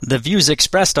The views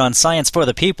expressed on Science for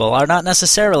the People are not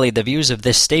necessarily the views of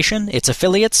this station, its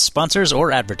affiliates, sponsors,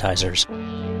 or advertisers.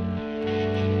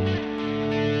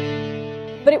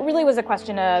 But it really was a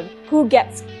question of who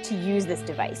gets to use this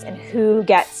device and who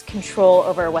gets control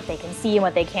over what they can see and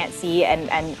what they can't see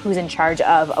and who's in charge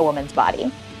of a woman's body.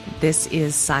 This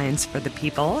is Science for the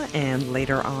People, and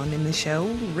later on in the show,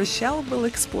 Rochelle will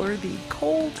explore the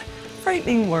cold,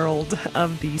 frightening world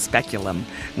of the speculum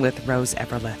with Rose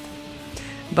Everlith.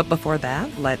 But before that,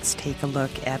 let's take a look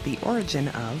at the origin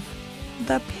of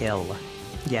the pill.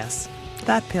 Yes,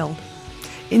 that pill.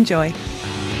 Enjoy.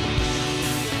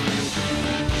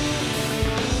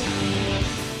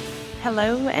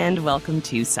 Hello and welcome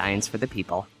to Science for the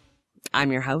People.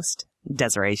 I'm your host,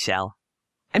 Desiree Schell.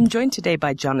 I'm joined today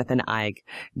by Jonathan Eig,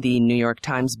 the New York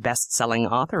Times best-selling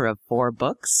author of 4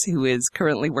 books, who is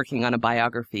currently working on a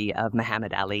biography of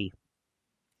Muhammad Ali.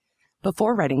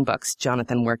 Before writing books,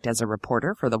 Jonathan worked as a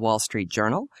reporter for the Wall Street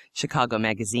Journal, Chicago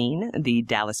Magazine, the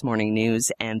Dallas Morning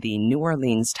News, and the New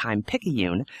Orleans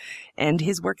Time-Picayune, and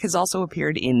his work has also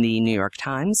appeared in the New York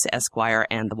Times, Esquire,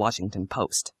 and the Washington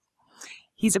Post.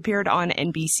 He's appeared on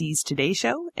NBC's Today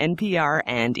Show, NPR,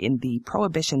 and in the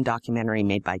Prohibition documentary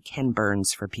made by Ken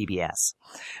Burns for PBS.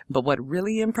 But what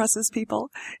really impresses people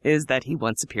is that he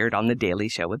once appeared on The Daily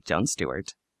Show with Jon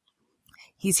Stewart.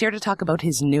 He's here to talk about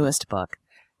his newest book,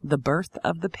 The Birth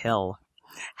of the Pill: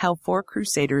 How 4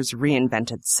 Crusaders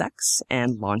Reinvented Sex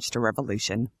and Launched a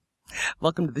Revolution.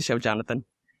 Welcome to the show, Jonathan.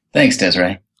 Thanks,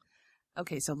 Desiree.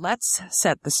 Okay, so let's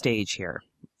set the stage here.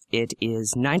 It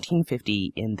is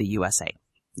 1950 in the USA.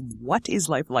 What is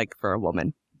life like for a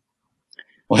woman?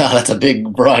 Well, that's a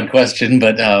big, broad question,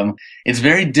 but it's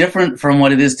very different from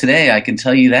what it is today. I can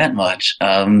tell you that much.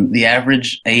 The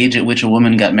average age at which a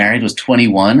woman got married was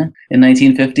 21 in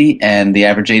 1950, and the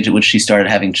average age at which she started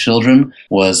having children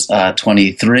was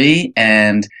 23,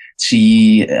 and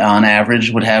she, on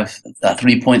average, would have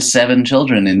 3.7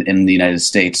 children in the United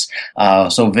States.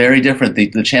 So very different.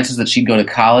 The chances that she'd go to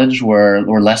college were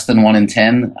less than 1 in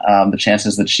 10. The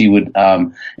chances that she would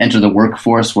enter the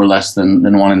workforce were less than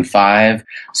 1 in 5.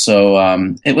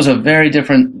 So it was a very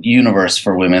different universe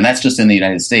for women. That's just in the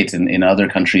United States. In other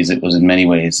countries, it was in many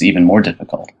ways even more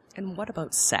difficult. And what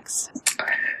about sex?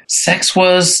 Sex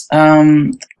was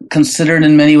considered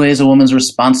in many ways a woman's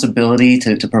responsibility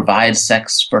to provide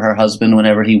sex for her husband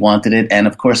whenever he wanted it. And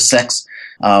of course, sex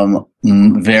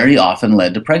very often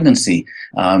led to pregnancy.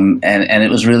 And it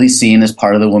was really seen as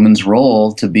part of the woman's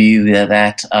role to be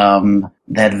that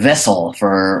vessel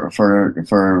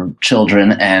for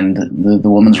children. And the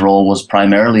woman's role was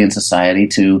primarily in society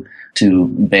to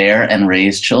bear and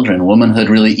raise children. Womanhood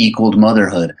really equaled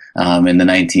motherhood in the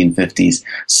 1950s.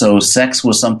 So sex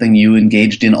was something you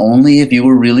engaged in only if you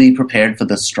were really prepared for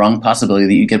the strong possibility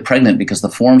that you'd get pregnant, because the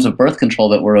forms of birth control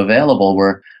that were available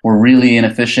were really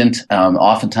inefficient.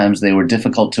 Oftentimes they were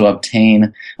difficult to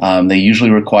obtain. They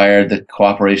usually required the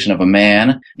cooperation of a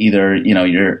man, either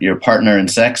your partner in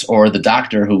sex or the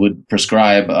doctor who would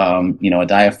prescribe a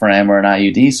diaphragm or an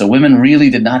IUD. So women really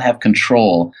did not have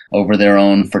control over their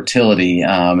own fertility.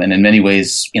 And in many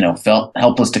ways, felt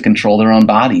helpless to control their own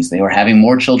bodies. They were having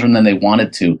more children than they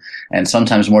wanted to, and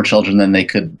sometimes more children than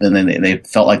they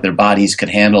felt like their bodies could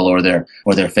handle or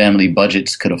their family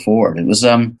budgets could afford. It was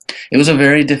a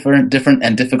very different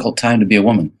and difficult time to be a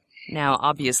woman. Now,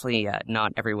 obviously,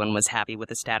 not everyone was happy with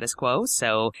the status quo,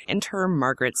 so enter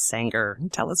Margaret Sanger.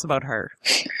 Tell us about her.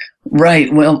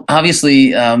 Right. Well,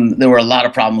 obviously, there were a lot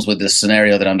of problems with this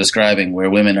scenario that I'm describing, where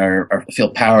women feel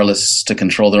powerless to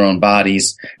control their own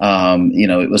bodies. There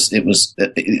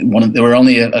were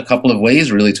only a couple of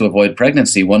ways really to avoid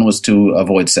pregnancy. One was to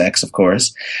avoid sex, of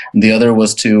course. The other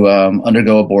was to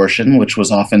undergo abortion, which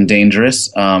was often dangerous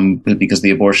because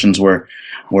the abortions were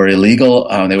illegal.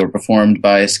 They were performed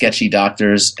by sketchy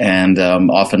doctors and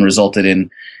often resulted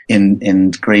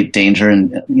in great danger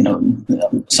and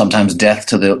sometimes death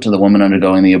to the woman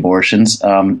undergoing the abortions.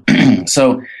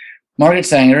 So Margaret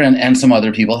Sanger and some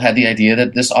other people had the idea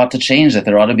that this ought to change, that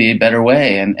there ought to be a better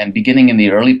way. And beginning in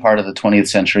the early part of the 20th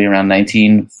century, around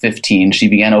 1915, she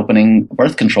began opening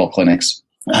birth control clinics.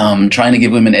 Trying to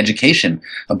give women education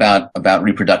about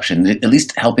reproduction, at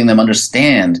least helping them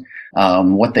understand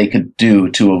what they could do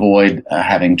to avoid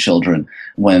having children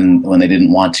when they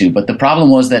didn't want to. But the problem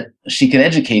was that she could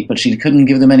educate, but she couldn't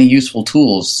give them any useful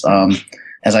tools.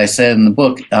 As I said in the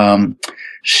book,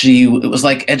 it was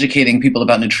like educating people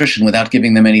about nutrition without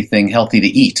giving them anything healthy to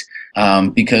eat.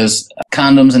 Because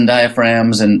condoms and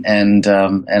diaphragms and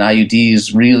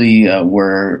IUDs really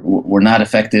were not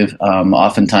effective.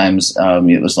 Oftentimes,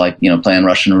 it was like playing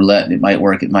Russian roulette. It might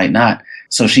work, it might not.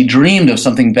 So she dreamed of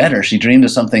something better. She dreamed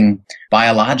of something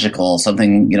biological,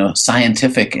 something,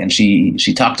 scientific. And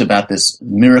she talked about this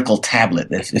miracle tablet.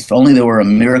 If only there were a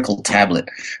miracle tablet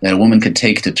that a woman could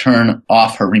take to turn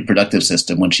off her reproductive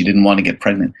system when she didn't want to get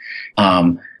pregnant.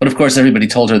 But of course, everybody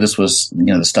told her this was,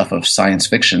 the stuff of science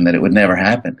fiction, that it would never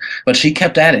happen. But she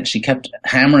kept at it. She kept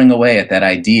hammering away at that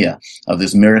idea of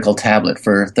this miracle tablet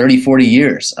for 30, 40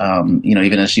 years.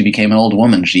 Even as she became an old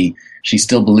woman, she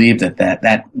still believed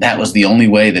that was the only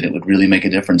way that it would really make a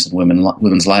difference in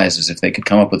women's lives, is if they could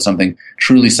come up with something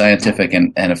truly scientific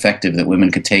and effective that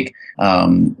women could take,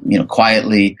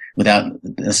 quietly, without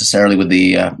necessarily with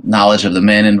the knowledge of the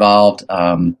men involved.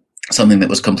 Something that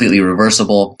was completely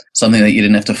reversible, something that you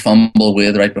didn't have to fumble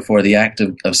with right before the act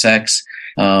of sex.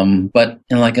 But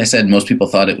like I said, most people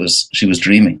thought she was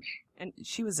dreaming. And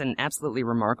she was an absolutely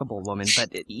remarkable woman,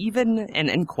 but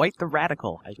and quite the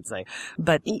radical, I should say.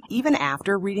 But even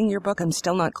after reading your book, I'm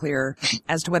still not clear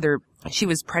as to whether she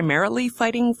was primarily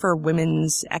fighting for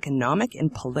women's economic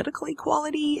and political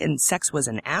equality, and sex was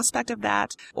an aspect of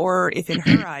that, or if in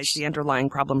her eyes the underlying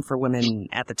problem for women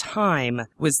at the time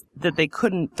was that they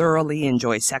couldn't thoroughly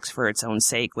enjoy sex for its own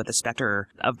sake, with the specter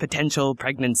of potential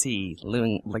pregnancy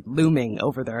looming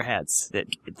over their heads.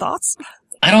 Thoughts?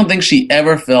 I don't think she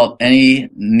ever felt any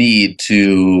need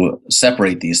to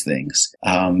separate these things.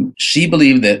 She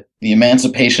believed that the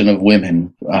emancipation of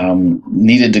women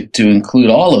needed to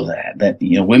include all of that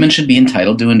women should be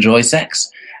entitled to enjoy sex,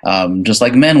 just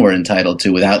like men were entitled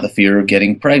to, without the fear of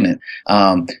getting pregnant.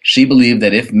 She believed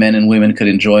that if men and women could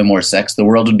enjoy more sex, the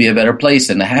world would be a better place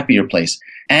and a happier place.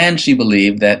 And she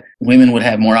believed that women would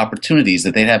have more opportunities,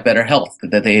 that they'd have better health,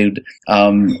 that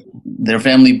their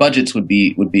family budgets would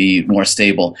be more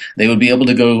stable. They would be able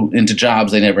to go into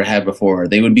jobs they never had before.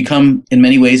 They would become, in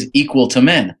many ways, equal to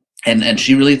men. And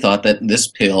she really thought that this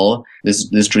pill,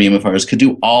 this dream of hers, could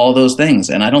do all those things.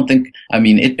 And I don't think,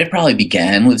 it probably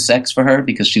began with sex for her,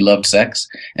 because she loved sex,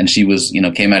 and she was,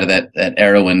 came out of that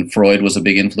era when Freud was a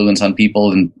big influence on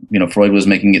people, and, Freud was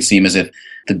making it seem as if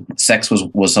the sex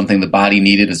was something the body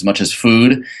needed as much as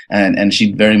food. And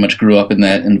she very much grew up in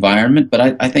that environment.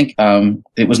 But I think,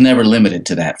 it was never limited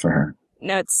to that for her.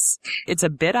 Now, it's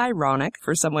a bit ironic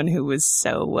for someone who was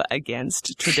so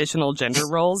against traditional gender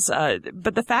roles,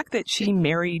 but the fact that she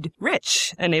married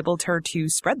rich enabled her to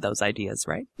spread those ideas,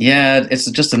 right? Yeah,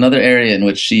 it's just another area in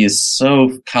which she is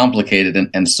so complicated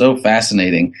and so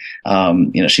fascinating.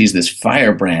 She's this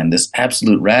firebrand, this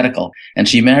absolute radical, and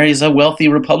she marries a wealthy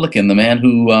Republican, the man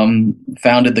who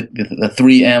founded the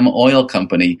 3M oil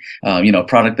company, a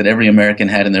product that every American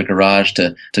had in their garage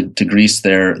to grease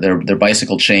their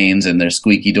bicycle chains and their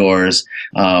squeaky doors,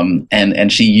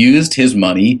 and she used his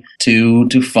money to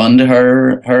fund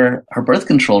her birth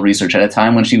control research at a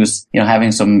time when she was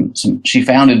having some she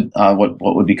founded what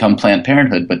would become Planned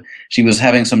Parenthood, but she was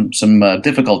having some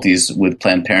difficulties with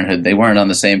Planned Parenthood. They weren't on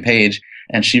the same page.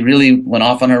 And she really went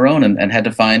off on her own and had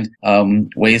to find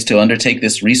ways to undertake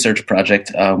this research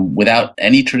project without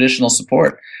any traditional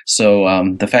support.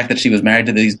 So the fact that she was married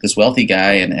to this wealthy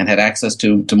guy and had access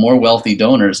to more wealthy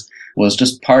donors was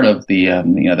just part of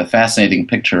the fascinating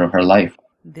picture of her life.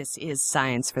 This is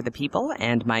Science for the People,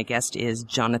 and my guest is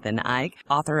Jonathan Eig,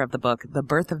 author of the book The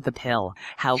Birth of the Pill: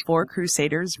 How Four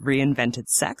Crusaders Reinvented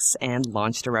Sex and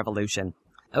Launched a Revolution.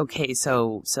 Okay,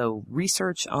 so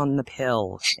research on the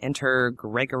pill. Enter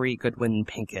Gregory Goodwin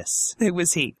Pincus. Who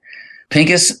was he?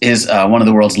 Pincus is one of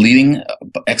the world's leading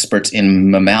experts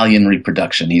in mammalian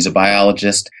reproduction. He's a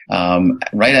biologist.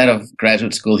 Right out of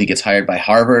graduate school, he gets hired by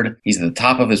Harvard. He's at the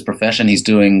top of his profession. He's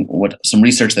doing some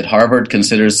research that Harvard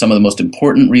considers some of the most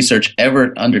important research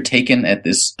ever undertaken at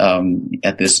this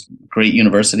great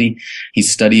university. He's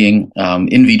studying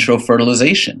in vitro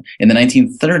fertilization in the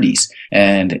 1930s,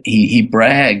 and he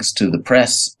brags to the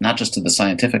press, not just to the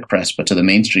scientific press, but to the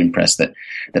mainstream press, that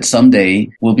someday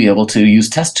we'll be able to use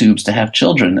test tubes to have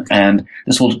children, and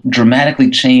this will dramatically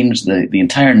change the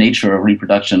entire nature of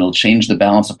reproduction. It'll change the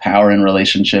balance of power in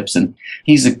relationships, and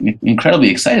he's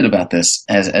incredibly excited about this,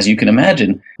 as you can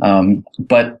imagine.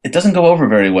 But it doesn't go over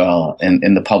very well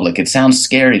in the public. It sounds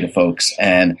scary to folks,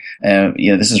 and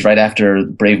this is right after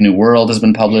Brave New World has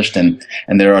been published, and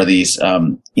there are these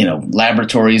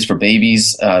laboratories for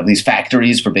babies, these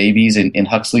factories for babies in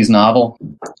Huxley's novel,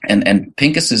 and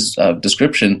Pincus's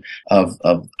description of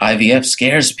IVF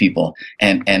scares people,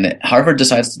 and Harvard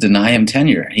decides to deny him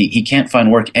tenure. He can't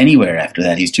find work anywhere after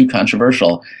that. He's too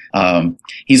controversial.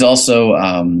 He's also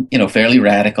fairly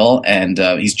radical, and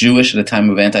he's Jewish at a time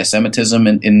of anti-Semitism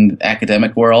in the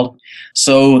academic world.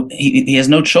 So he has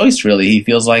no choice, really. He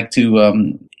feels like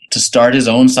to to start his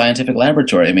own scientific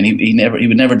laboratory. I mean, he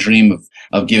would never dream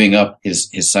of giving up his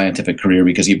scientific career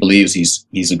because he believes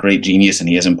he's a great genius and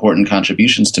he has important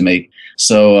contributions to make.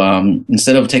 So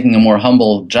instead of taking a more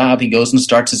humble job, he goes and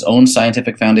starts his own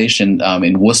scientific foundation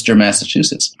in Worcester,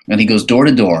 Massachusetts. And he goes door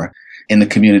to door in the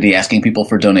community asking people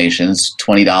for donations,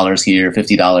 $20 here,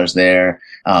 $50 there.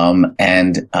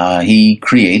 And he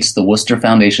creates the Worcester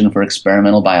Foundation for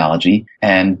Experimental Biology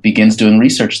and begins doing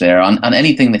research there on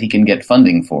anything that he can get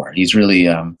funding for. He's really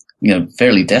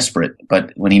fairly desperate.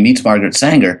 But when he meets Margaret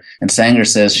Sanger, and Sanger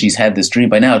says she's had this dream,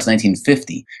 by now it's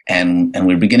 1950, and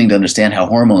we're beginning to understand how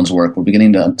hormones work.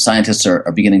 Scientists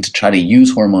are beginning to try to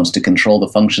use hormones to control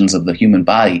the functions of the human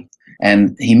body.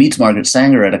 And he meets Margaret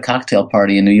Sanger at a cocktail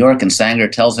party in New York, and Sanger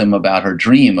tells him about her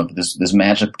dream of this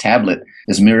magic tablet,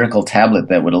 this miracle tablet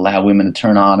that would allow women to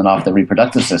turn on and off their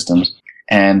reproductive systems.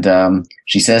 And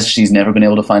she says she's never been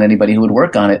able to find anybody who would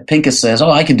work on it. Pincus says,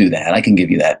 "Oh, I can do that. I can give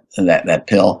you that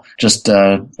pill. Just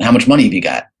how much money have you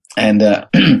got?" And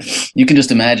you can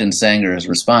just imagine Sanger's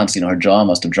response. Her jaw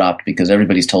must have dropped because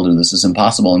everybody's told her this is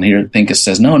impossible. And here Pincus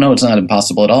says, no, it's not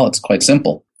impossible at all. It's quite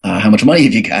simple. How much money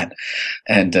have you got?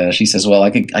 And she says, well,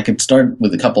 I could start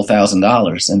with a couple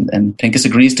 $1,000s. And Pincus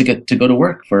agrees to go to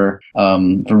work for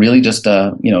really just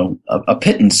a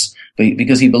pittance,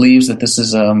 because he believes that this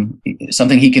is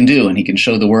something he can do, and he can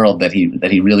show the world that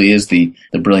he really is the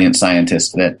brilliant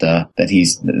scientist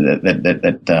who's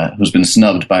been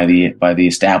snubbed by the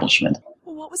establishment.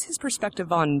 What was his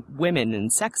perspective on women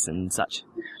and sex and such?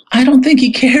 I don't think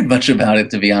he cared much about it,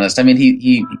 to be honest. I mean,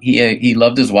 he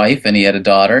loved his wife and he had a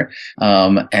daughter,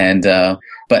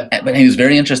 but he was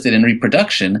very interested in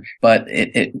reproduction. But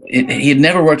he had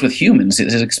never worked with humans.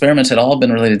 His experiments had all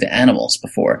been related to animals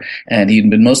before, and he'd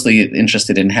been mostly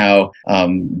interested in how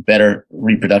better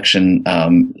reproduction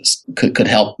could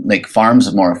help make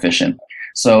farms more efficient.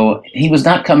 So he was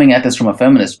not coming at this from a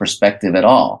feminist perspective at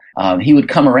all. He would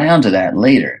come around to that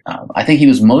later. I think he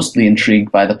was mostly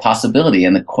intrigued by the possibility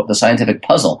and the scientific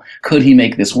puzzle. Could he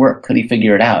make this work? Could he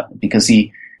figure it out? Because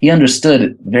he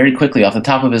understood very quickly off the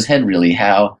top of his head, really,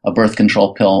 how a birth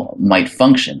control pill might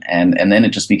function. And then it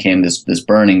just became this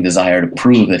burning desire to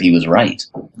prove that he was right.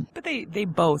 But they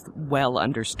both well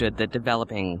understood that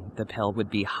developing the pill would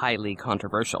be highly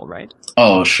controversial, right?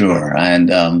 Oh, sure.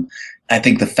 And I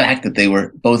think the fact that they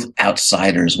were both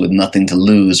outsiders with nothing to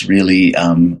lose really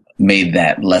made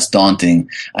that less daunting.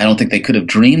 I don't think they could have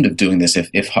dreamed of doing this.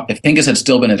 If Pincus had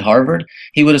still been at Harvard,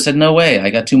 he would have said, no way, I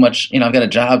got too much, I've got a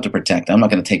job to protect. I'm not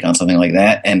going to take on something like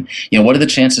that. And, what are the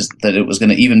chances that it was going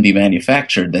to even be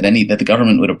manufactured, that the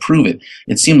government would approve it?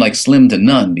 It seemed like slim to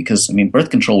none because, birth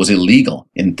control was illegal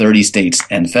in 30 states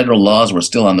and federal laws were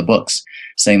still on the books,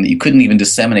 saying that you couldn't even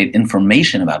disseminate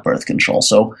information about birth control.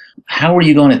 So how are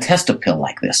you going to test a pill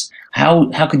like this?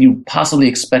 How could you possibly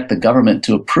expect the government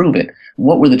to approve it?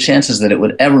 What were the chances that it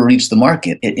would ever reach the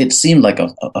market? It seemed like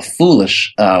a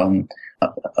foolish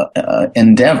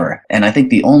endeavor. And I think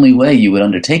the only way you would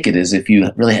undertake it is if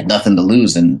you really had nothing to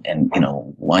lose, and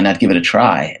why not give it a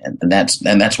try? And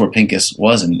that's where Pincus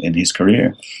was in his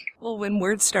career. Well, when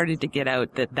word started to get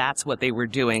out that that's what they were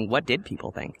doing, what did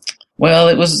people think? Well,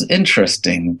 it was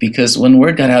interesting because when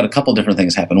word got out, a couple different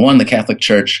things happened. One, the Catholic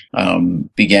Church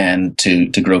began to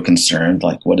grow concerned,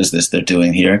 like, what is this they're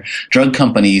doing here? Drug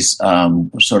companies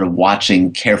were sort of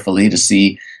watching carefully to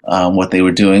see what they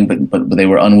were doing, but they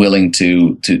were unwilling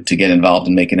to get involved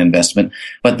and make an investment.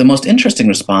 But the most interesting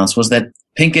response was that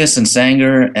Pincus and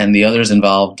Sanger and the others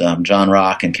involved, John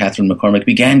Rock and Catherine McCormick,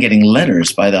 began getting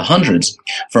letters by the hundreds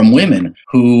from women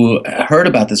who heard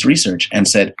about this research and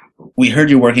said, "We heard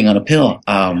you're working on a pill.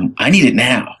 I need it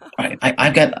now.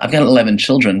 I've got 11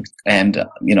 children, and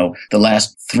the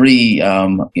last 3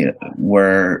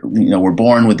 were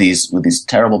born with these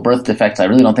terrible birth defects. I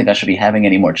really don't think I should be having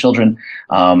any more children.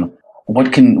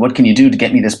 What can you do to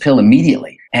get me this pill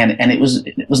immediately?" And it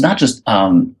was not just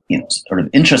sort of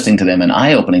interesting to them and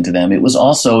eye-opening to them. It was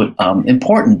also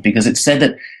important because it said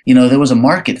that there was a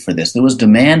market for this, there was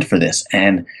demand for this,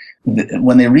 and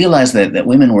when they realized that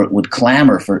women would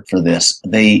clamor for this,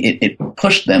 it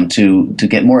pushed them to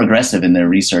get more aggressive in their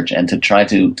research and to try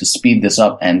to speed this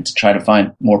up and to try to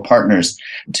find more partners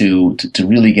to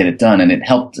really get it done. And it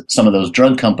helped some of those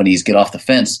drug companies get off the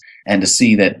fence and to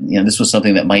see that this was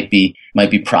something that might be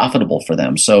profitable for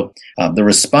them. So the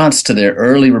response to their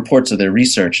early reports of their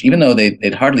research, even though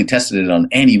they'd hardly tested it on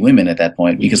any women at that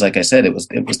point, because like I said, it was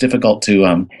difficult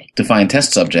to find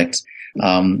test subjects.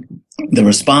 The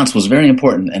response was very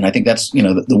important, and I think that's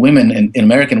the women and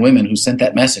American women who sent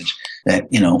that message that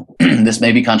this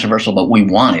may be controversial, but we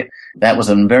want it. that was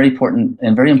a very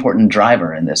important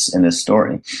driver in this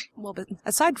story. Well, but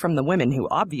aside from the women who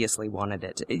obviously wanted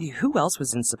it, who else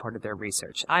was in support of their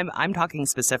research? I'm talking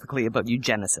specifically about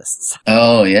eugenicists.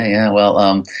 Oh, yeah.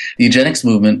 Well, the eugenics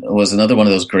movement was another one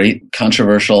of those great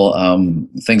controversial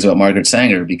things about Margaret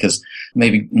Sanger, because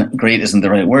maybe great isn't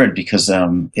the right word, because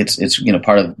it's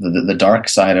part of the dark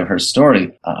side of her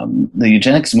story. The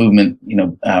eugenics movement,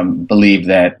 believed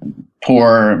that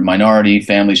poor minority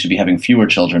families should be having fewer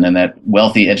children, and that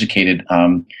wealthy, educated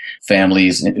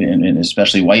families, and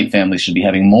especially white families, should be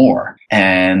having more.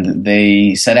 And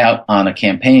they set out on a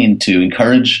campaign to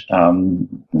encourage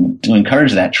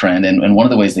that trend. And one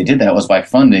of the ways they did that was by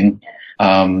funding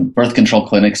birth control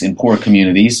clinics in poor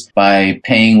communities, by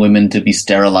paying women to be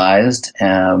sterilized.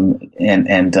 In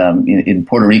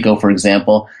Puerto Rico, for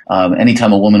example,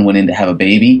 anytime a woman went in to have a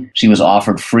baby, she was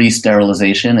offered free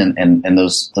sterilization, and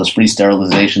those free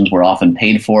sterilizations were often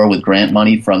paid for with grant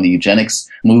money from the eugenics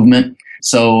movement.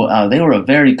 So they were a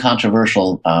very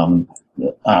controversial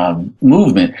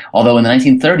movement, although in the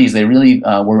 1930s they really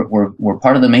were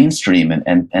part of the mainstream,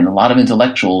 and a lot of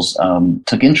intellectuals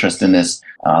took interest in this.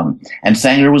 And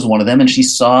Sanger was one of them, and she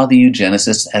saw the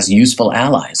eugenicists as useful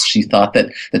allies. She thought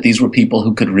that these were people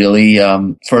who could really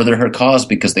further her cause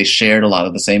because they shared a lot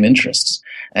of the same interests.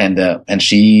 And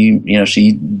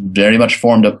she very much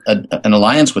formed an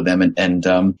alliance with them, and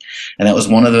that was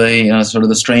one of the sort of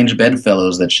the strange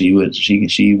bedfellows that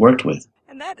she worked with.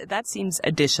 And that seems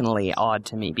additionally odd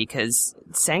to me, because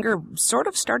Sanger sort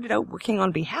of started out working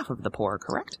on behalf of the poor,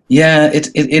 correct? Yeah,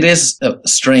 it is a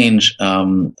strange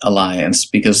alliance,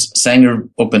 because Sanger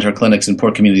opened her clinics in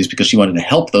poor communities because she wanted to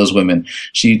help those women.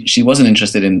 She wasn't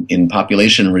interested in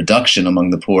population reduction among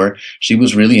the poor. She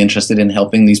was really interested in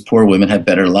helping these poor women have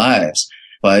better lives.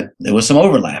 But there was some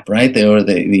overlap, right?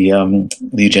 The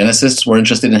eugenicists were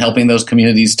interested in helping those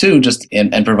communities too,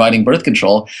 and providing birth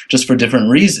control, just for different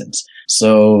reasons.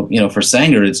 So, for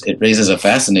Sanger, it raises a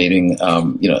fascinating,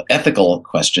 ethical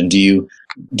question. Do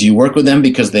you work with them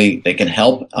because they can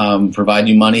help provide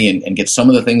you money and get some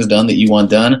of the things done that you want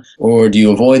done, or do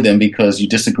you avoid them because you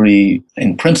disagree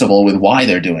in principle with why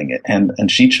they're doing it?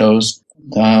 And she chose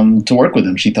to work with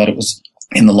them. She thought it was,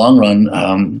 in the long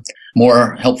run,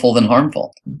 more helpful than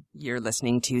harmful. You're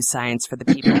listening to Science for the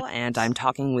People, and I'm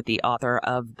talking with the author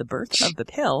of The Birth of the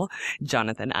Pill,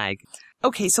 Jonathan Eig.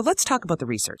 Okay, so let's talk about the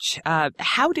research.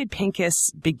 How did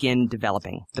Pincus begin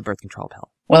developing the birth control pill?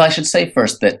 Well, I should say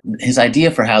first that his idea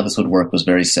for how this would work was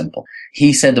very simple.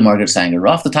 He said to Margaret Sanger,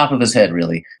 off the top of his head,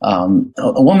 really,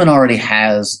 a woman already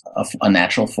has a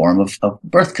natural form of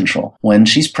birth control. When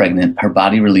she's pregnant, her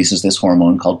body releases this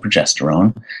hormone called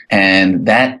progesterone, and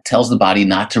that tells the body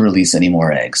not to release any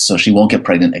more eggs, so she won't get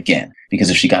pregnant again. Because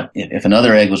if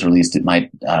another egg was released,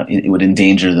 it would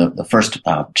endanger the first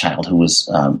child who was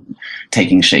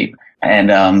taking shape.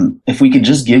 And if we could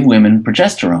just give women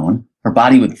progesterone, her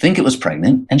body would think it was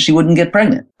pregnant, and she wouldn't get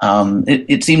pregnant.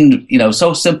 It seemed,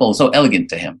 so simple, so elegant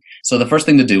to him. So the first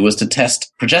thing to do was to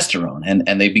test progesterone,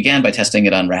 and they began by testing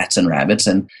it on rats and rabbits,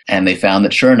 and they found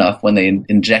that sure enough, when they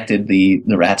injected the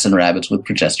rats and rabbits with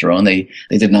progesterone,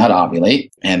 they did not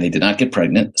ovulate, and they did not get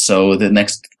pregnant. So the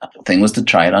next thing was to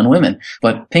try it on women.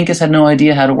 But Pincus had no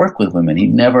idea how to work with women.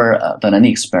 He'd never done any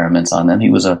experiments on them.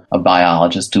 He was a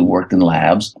biologist who worked in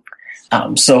labs.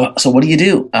 So what do you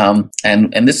do?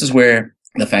 And this is where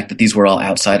the fact that these were all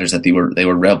outsiders, that they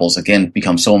were rebels, again,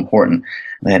 becomes so important,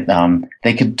 that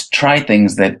they could try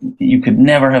things that you could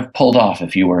never have pulled off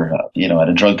if you were, at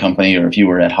a drug company or if you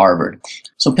were at Harvard.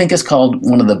 So Pincus called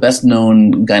one of the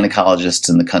best-known gynecologists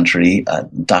in the country,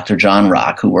 Dr. John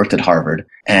Rock, who worked at Harvard,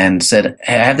 and said,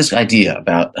 hey, I have this idea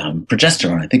about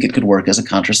progesterone. I think it could work as a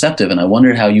contraceptive, and I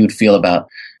wondered how you would feel about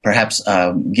perhaps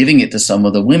giving it to some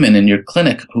of the women in your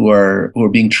clinic who are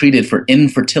being treated for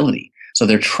infertility. So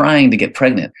they're trying to get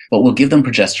pregnant, but we'll give them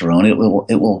progesterone.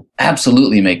 It will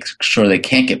absolutely make sure they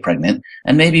can't get pregnant.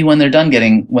 And maybe when they're done with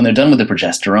the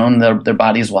progesterone, their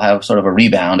bodies will have sort of a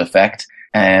rebound effect.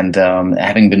 And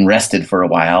having been rested for a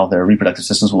while, their reproductive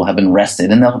systems will have been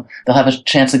rested, and they'll have a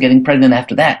chance of getting pregnant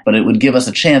after that. But it would give us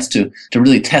a chance to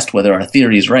really test whether our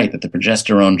theory is right, that the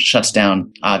progesterone shuts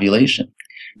down ovulation.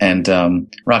 And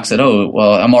Rock said, oh,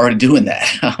 well, I'm already doing that.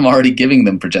 I'm already giving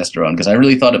them progesterone because I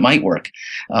really thought it might work.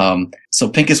 So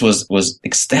Pincus was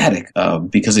ecstatic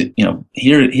because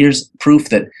here's proof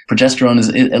that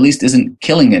progesterone at least isn't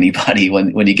killing anybody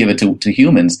when you give it to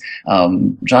humans.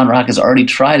 John Rock has already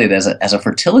tried it as a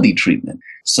fertility treatment.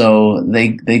 So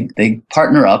they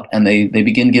partner up and they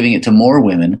begin giving it to more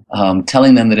women,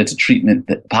 telling them that it's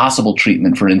a possible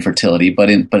treatment for infertility, but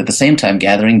at the same time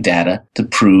gathering data to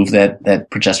prove that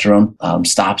progesterone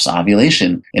stops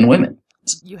ovulation in women.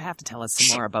 You have to tell us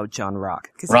some more about John Rock,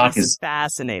 because Rock he's is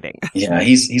fascinating. Yeah,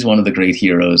 he's one of the great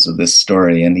heroes of this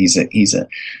story, and he's a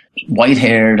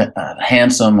white-haired,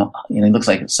 handsome. He looks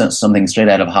like something straight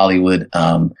out of Hollywood.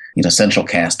 Central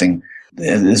casting.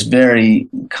 This very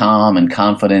calm and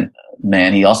confident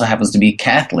man. He also happens to be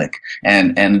Catholic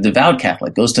and a devout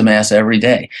Catholic, goes to mass every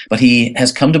day. But he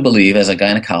has come to believe, as a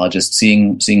gynecologist,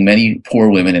 seeing many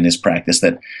poor women in his practice,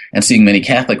 and seeing many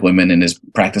Catholic women in his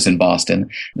practice in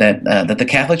Boston, that the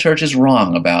Catholic Church is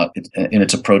wrong in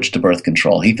its approach to birth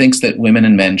control. He thinks that women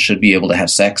and men should be able to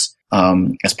have sex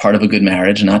as part of a good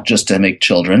marriage, not just to make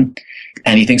children.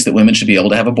 And he thinks that women should be able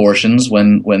to have abortions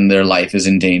when their life is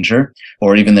in danger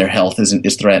or even their health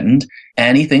is threatened.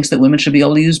 And he thinks that women should be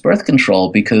able to use birth control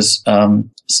because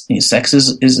sex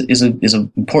is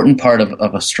an important part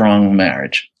of a strong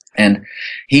marriage. And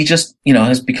he just,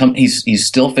 has become, he's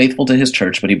still faithful to his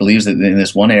church, but he believes that in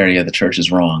this one area the church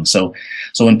is wrong. So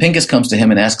when Pincus comes to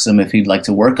him and asks him if he'd like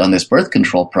to work on this birth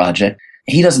control project,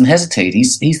 he doesn't hesitate. He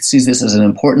sees this as an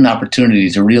important opportunity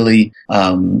to really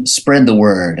spread the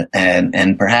word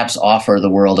and perhaps offer the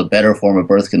world a better form of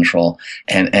birth control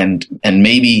and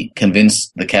maybe convince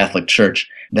the Catholic Church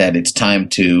that it's time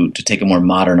to take a more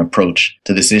modern approach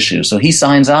to this issue. So he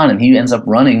signs on and he ends up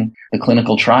running the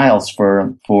clinical trials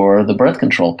for the birth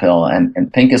control pill.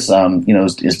 And Pincus,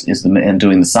 is the man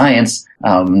doing the science.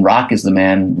 Rock is the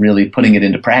man really putting it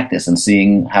into practice and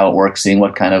seeing how it works, seeing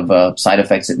what kind of side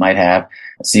effects it might have,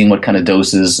 seeing what kind of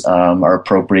doses are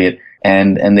appropriate.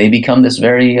 And they become this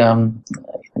very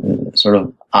sort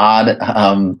of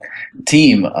odd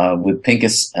team with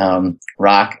Pincus,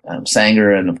 Rock,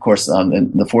 Sanger, and of course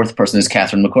and the fourth person is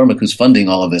Catherine McCormick, who's funding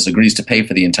all of this, agrees to pay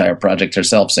for the entire project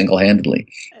herself single-handedly.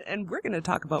 And we're going to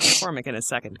talk about McCormick in a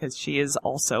second because she is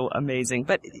also amazing.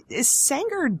 But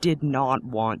Sanger did not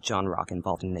want John Rock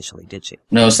involved initially, did she?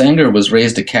 No, Sanger was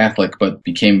raised a Catholic but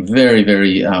became very,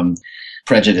 very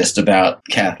prejudiced about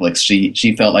Catholics.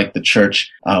 She felt like the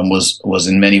church was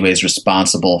in many ways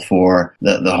responsible for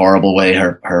the horrible way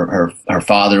her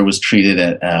father was treated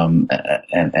and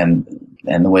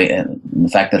the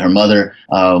fact that her mother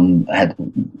had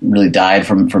really died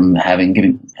from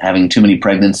having too many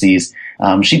pregnancies.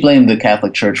 She blamed the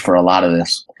Catholic Church for a lot of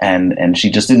this, and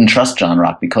she just didn't trust John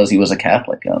Rock because he was a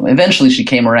Catholic. Eventually, she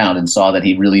came around and saw that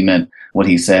he really meant what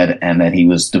he said and that he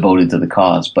was devoted to the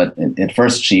cause. But at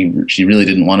first, she really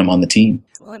didn't want him on the team.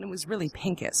 Well, and it was really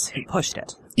Pincus who pushed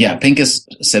it. Yeah, Pincus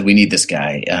said, we need this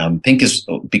guy. Pincus,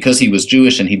 because he was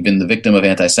Jewish and he'd been the victim of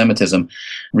anti-Semitism,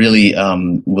 really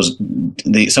was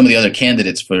some of the other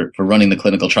candidates for running the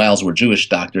clinical trials were Jewish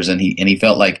doctors, and he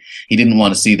felt like he didn't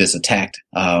want to see this attacked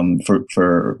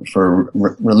for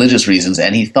religious reasons,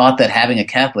 and he thought that having a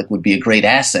Catholic would be a great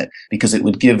asset because it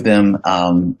would give them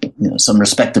some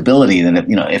respectability. That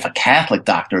if a Catholic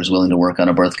doctor is willing to work on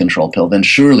a birth control pill, then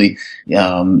surely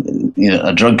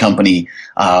a drug company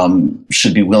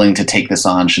should be willing to take this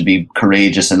on, should be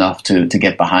courageous enough to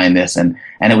get behind this, and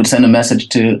it would send a message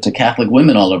to Catholic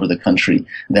women all over the country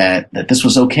that this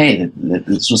was okay, that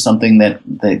this was something that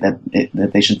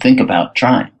they should think about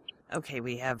trying. Okay,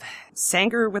 we have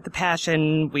Sanger with the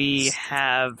passion, we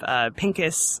have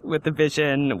Pincus with the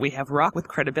vision, we have Rock with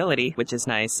credibility, which is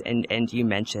nice, and you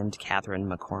mentioned Catherine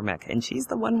McCormick, and she's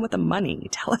the one with the money.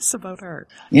 Tell us about her.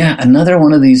 Yeah, another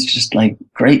one of these just like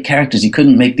great characters. You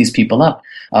couldn't make these people up.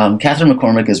 Catherine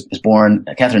McCormick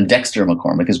Catherine Dexter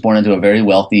McCormick is born into a very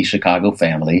wealthy Chicago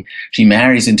family. She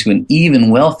marries into an even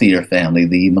wealthier family,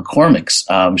 the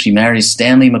McCormicks. She marries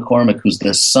Stanley McCormick, who's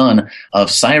the son of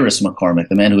Cyrus McCormick,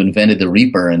 the man who invented the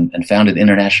Reaper and founded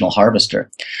International Harvester.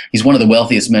 He's one of the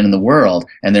wealthiest men in the world,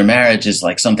 and their marriage is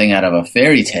like something out of a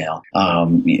fairy tale.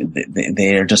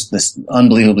 They are just this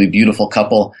unbelievably beautiful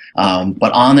couple.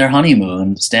 But on their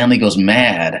honeymoon, Stanley goes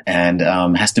mad and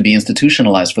has to be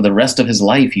institutionalized for the rest of his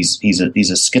life. He's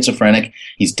a schizophrenic.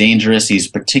 He's dangerous. He's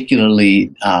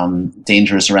particularly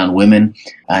dangerous around women.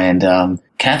 And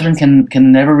Catherine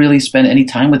can never really spend any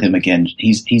time with him again.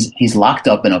 He's locked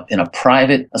up in a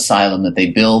private asylum that they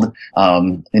build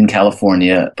in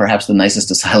California, perhaps the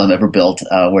nicest asylum ever built,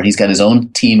 where he's got his own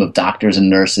team of doctors and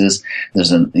nurses.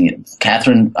 There's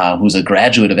Catherine, who's a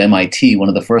graduate of MIT, one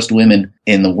of the first women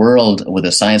in the world with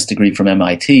a science degree from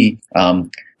MIT.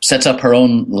 Sets up her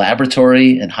own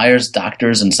laboratory and hires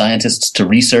doctors and scientists to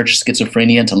research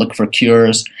schizophrenia and to look for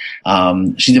cures.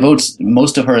 She devotes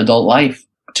most of her adult life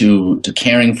to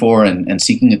caring for and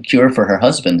seeking a cure for her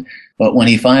husband. But when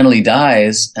he finally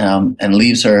dies and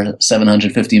leaves her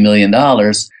 $750 million,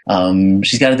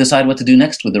 she's got to decide what to do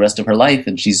next with the rest of her life.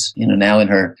 And she's, now in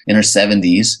her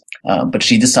 70s. But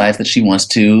she decides that she wants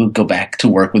to go back to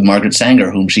work with Margaret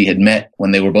Sanger, whom she had met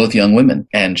when they were both young women.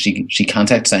 And she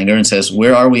contacts Sanger and says,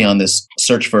 where are we on this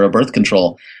search for a birth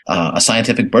control, a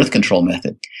scientific birth control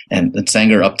method? And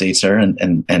Sanger updates her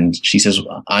and she says,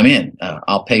 I'm in.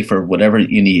 I'll pay for whatever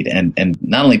you need. And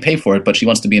not only pay for it, but she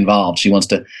wants to be involved. She wants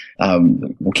to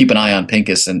keep an eye on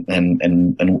Pincus and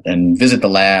visit the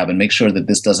lab and make sure that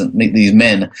these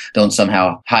men don't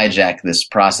somehow hijack this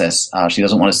process. She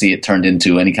doesn't want to see it turned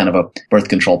into any kind of a birth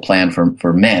control plan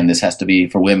for men. This has to be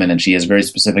for women, and she has very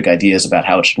specific ideas about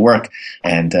how it should work.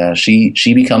 And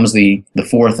she becomes the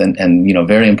fourth and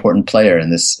very important player in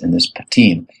this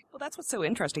team. That's what's so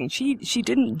interesting. She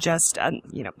didn't just,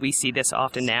 we see this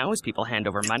often now as people hand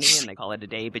over money and they call it a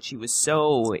day, but she was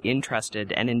so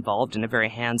interested and involved in a very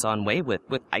hands-on way with,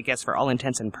 I guess, for all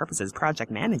intents and purposes,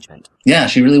 project management. Yeah,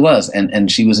 she really was.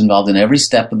 And she was involved in every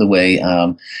step of the way.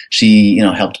 She,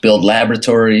 helped build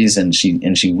laboratories, and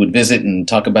she would visit and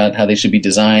talk about how they should be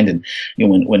designed. And,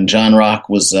 when John Rock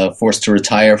was forced to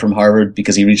retire from Harvard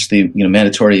because he reached the,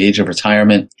 mandatory age of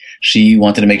retirement, she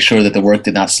wanted to make sure that the work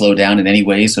did not slow down in any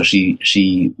way. So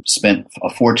she spent a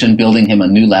fortune building him a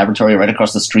new laboratory right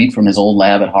across the street from his old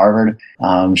lab at Harvard.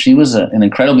 She was an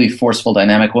incredibly forceful,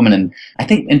 dynamic woman. And I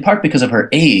think in part because of her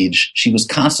age, she was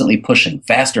constantly pushing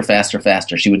faster, faster,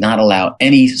 faster. She would not allow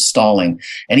any stalling.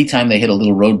 Anytime they hit a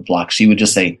little roadblock, she would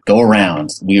just say, go around.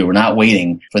 We were not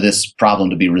waiting for this problem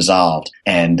to be resolved.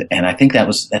 And I think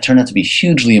that turned out to be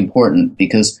hugely important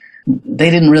because they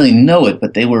didn't really know it,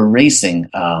 but they were racing.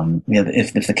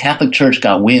 If the Catholic Church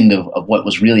got wind of what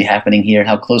was really happening here,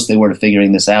 how close they were to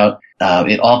figuring this out,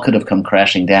 it all could have come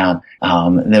crashing down.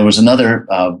 There was another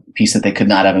piece that they could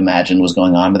not have imagined was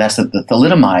going on, but that's that the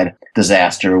thalidomide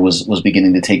disaster was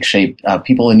beginning to take shape.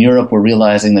 People in Europe were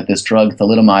realizing that this drug,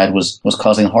 thalidomide, was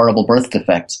causing horrible birth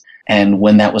defects. And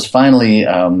when that was finally,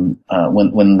 when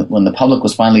the public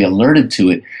was finally alerted to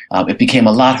it, it became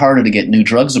a lot harder to get new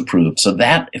drugs approved. So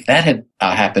that if that had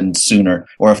happened sooner,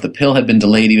 or if the pill had been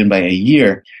delayed even by a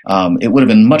year, it would have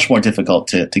been much more difficult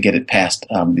to get it past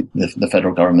the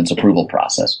federal government's approval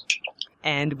process.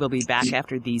 And we'll be back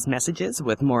after these messages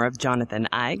with more of Jonathan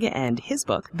Eig and his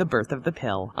book, The Birth of the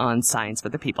Pill, on Science for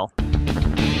the People.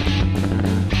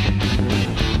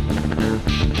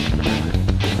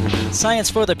 Science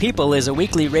for the People is a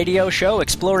weekly radio show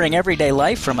exploring everyday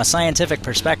life from a scientific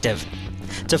perspective.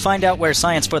 To find out where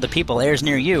Science for the People airs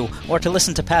near you, or to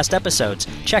listen to past episodes,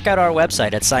 check out our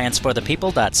website at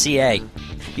scienceforthepeople.ca.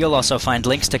 You'll also find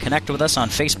links to connect with us on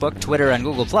Facebook, Twitter, and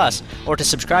Google+, or to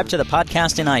subscribe to the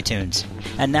podcast in iTunes.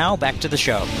 And now, back to the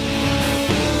show.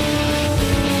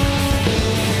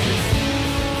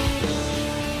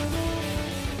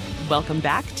 Welcome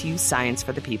back to Science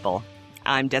for the People.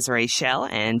 I'm Desiree Schell,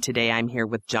 and today I'm here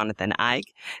with Jonathan Eig,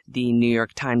 the New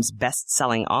York Times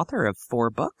best-selling author of 4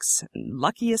 books,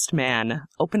 Luckiest Man,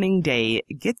 Opening Day,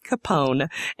 Get Capone,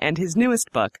 and his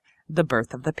newest book, The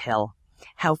Birth of the Pill,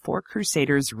 How 4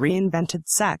 Crusaders Reinvented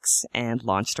Sex and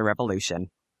Launched a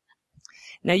Revolution.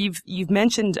 Now, you've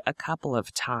mentioned a couple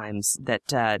of times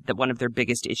that one of their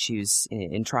biggest issues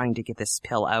in trying to get this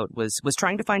pill out was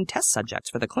trying to find test subjects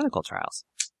for the clinical trials.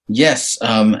 Yes,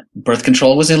 birth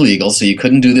control was illegal, so you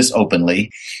couldn't do this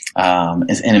openly. And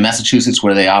in Massachusetts,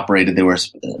 where they operated, there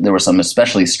were some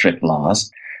especially strict laws.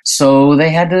 So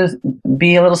they had to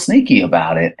be a little sneaky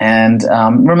about it. And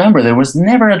remember, there was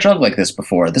never a drug like this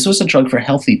before. This was a drug for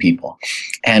healthy people.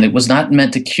 And it was not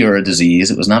meant to cure a disease.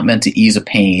 It was not meant to ease a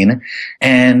pain.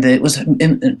 And it was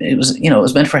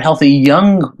meant for healthy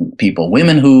young people,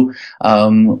 women who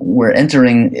were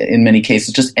entering, in many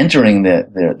cases, just entering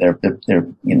their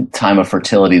time of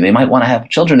fertility. They might want to have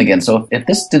children again. So if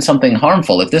this did something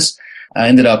harmful, if this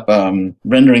ended up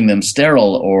rendering them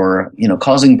sterile or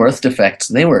causing birth defects,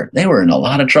 they were in a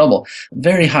lot of trouble.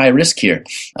 Very high risk here.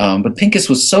 But Pincus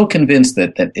was so convinced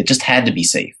that it just had to be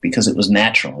safe because it was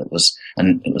natural. It was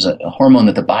a hormone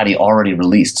that the body already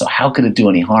released. So how could it do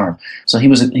any harm? So he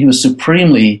was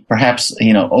supremely, perhaps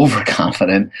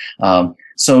overconfident.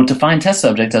 So to find test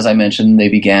subjects, as I mentioned, they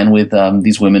began with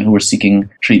these women who were seeking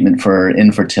treatment for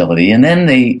infertility, and then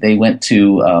they went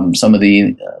to some of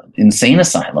the insane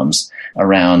asylums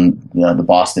around the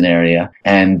Boston area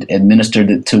and administered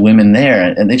it to women there.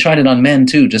 And they tried it on men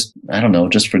too, just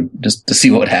to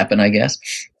see what would happen, I guess.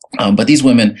 But these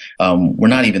women were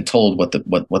not even told what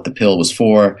the pill was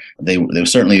for. They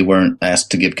certainly weren't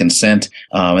asked to give consent,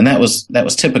 and that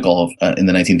was typical in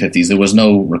the 1950s. There was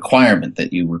no requirement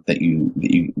that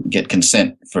you get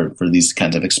consent for these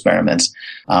kinds of experiments.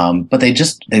 But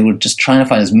they were just trying to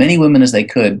find as many women as they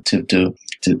could to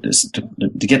to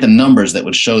get the numbers that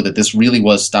would show that this really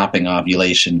was stopping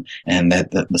ovulation and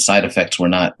that the side effects were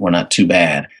not too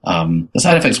bad. The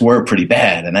side effects were pretty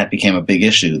bad, and that became a big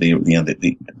issue.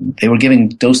 They were giving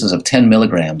doses of 10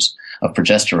 milligrams of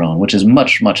progesterone, which is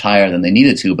much, much higher than they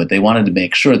needed to, but they wanted to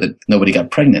make sure that nobody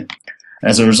got pregnant.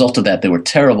 As a result of that, there were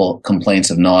terrible complaints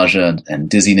of nausea and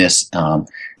dizziness,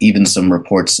 even some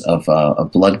reports of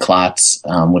blood clots,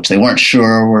 which they weren't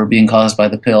sure were being caused by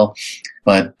the pill.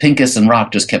 But Pincus and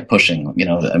Rock just kept pushing,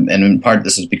 and in part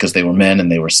this is because they were men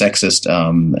and they were sexist.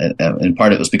 In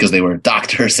part it was because they were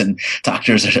doctors, and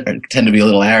doctors tend to be a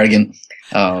little arrogant.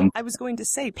 I was going to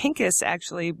say, Pincus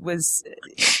actually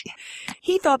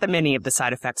he thought that many of the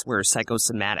side effects were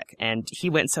psychosomatic, and he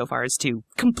went so far as to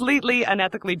completely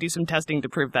unethically do some testing to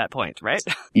prove that point, right?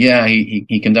 Yeah,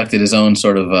 he conducted his own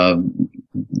sort of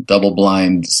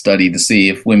double-blind study to see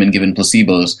if women given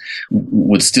placebos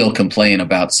would still complain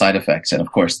about side effects, and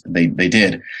of course they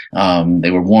did.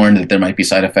 They were warned that there might be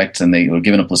side effects, and they were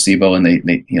given a placebo, and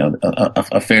they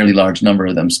a fairly large number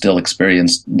of them still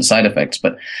experienced the side effects.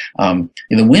 But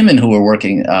the women who were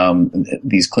working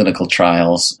these clinical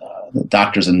trials, the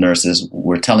doctors and nurses,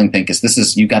 were telling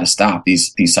Pincus, you got to stop.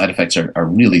 These side effects are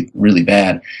really, really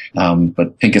bad.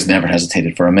 But Pincus never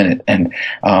hesitated for a minute. And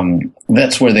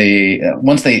that's where they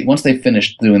once they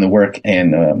finished doing the work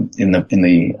in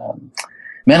the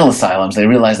mental asylums, they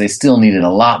realized they still needed a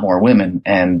lot more women.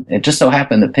 And it just so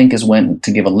happened that Pincus went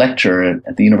to give a lecture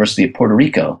at the University of Puerto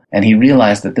Rico, and he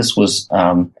realized that this was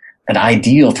an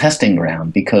ideal testing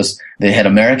ground because they had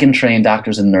American-trained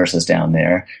doctors and nurses down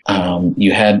there.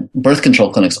 You had birth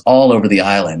control clinics all over the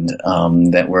island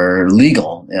that were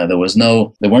legal. There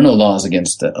were no laws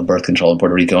against birth control in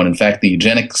Puerto Rico, and in fact, the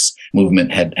eugenics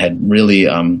movement had really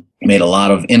made a lot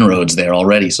of inroads there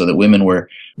already, so that women were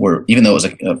even though it was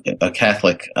a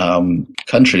Catholic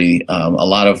country, a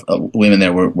lot of women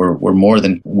there were more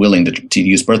than willing to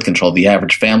use birth control. The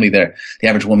average family there, the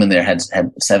average woman there had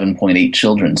 7.8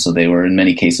 children, so they were in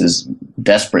many cases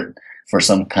desperate for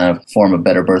some kind of form of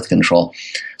better birth control.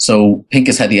 So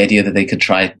Pincus had the idea that they could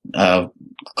try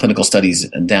clinical studies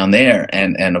down there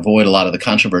and avoid a lot of the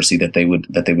controversy that they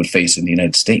would face in the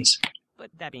United States. But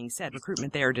that being said,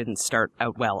 recruitment there didn't start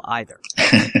out well either.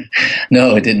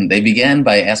 No, it didn't. They began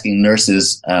by asking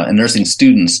nurses and nursing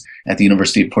students at the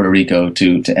University of Puerto Rico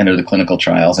to enter the clinical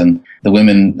trials, and the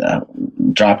women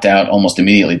dropped out almost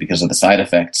immediately because of the side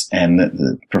effects, and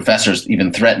the professors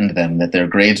even threatened them that their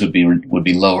grades would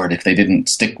be lowered if they didn't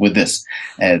stick with this,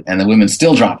 and the women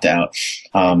still dropped out.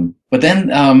 But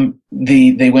then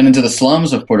they went into the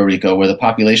slums of Puerto Rico, where the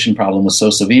population problem was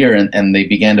so severe, and they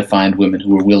began to find women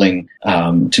who were willing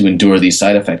to endure these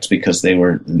side effects because they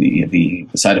were the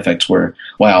side effects were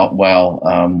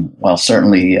while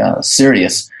certainly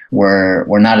serious, were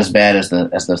not as bad as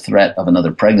the threat of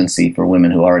another pregnancy for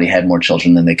women who already had more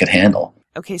children than they could handle.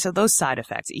 Okay, so those side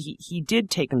effects, he did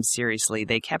take them seriously.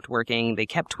 They kept working. They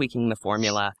kept tweaking the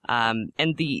formula. And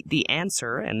the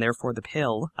answer, and therefore the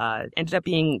pill, ended up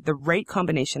being the right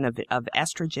combination of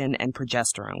estrogen and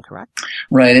progesterone, correct?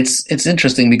 Right. It's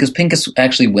interesting because Pincus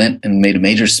actually went and made a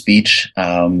major speech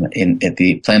at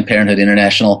the Planned Parenthood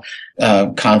International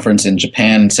conference in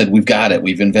Japan and said, "We've got it.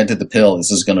 We've invented the pill. This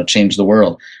is going to change the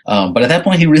world." But at that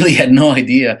point, he really had no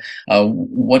idea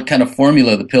what kind of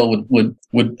formula the pill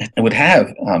would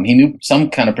have. He knew some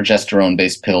kind of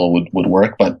progesterone-based pill would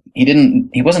work, but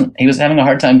he was having a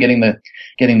hard time getting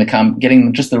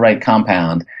just the right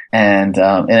compound. And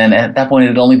at that point, it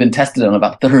had only been tested on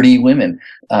about 30 women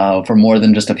for more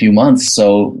than just a few months.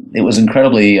 So it was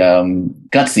incredibly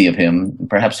gutsy of him,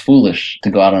 perhaps foolish,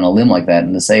 to go out on a limb like that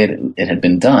and to say it had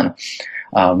been done.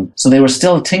 So they were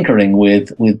still tinkering with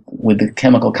the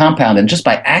chemical compound, and just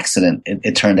by accident,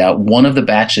 it turned out one of the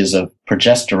batches of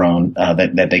progesterone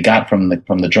that they got from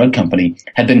the drug company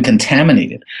had been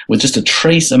contaminated with just a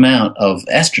trace amount of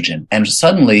estrogen. And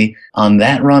suddenly, on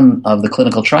that run of the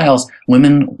clinical trials,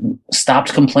 women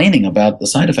stopped complaining about the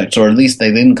side effects, or at least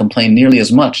they didn't complain nearly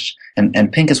as much.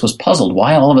 And Pincus was puzzled.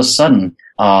 Why all of a sudden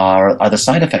are the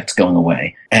side effects going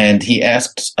away? And he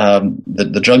asked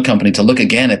the drug company to look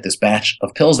again at this batch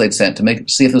of pills they'd sent to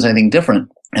see if there was anything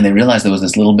different. And they realized there was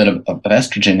this little bit of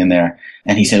estrogen in there.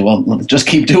 And he said, "Well, just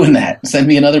keep doing that. Send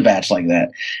me another batch like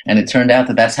that." And it turned out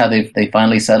that that's how they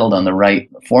finally settled on the right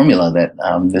formula, that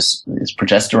this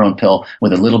progesterone pill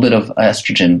with a little bit of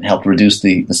estrogen helped reduce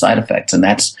the side effects. And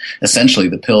that's essentially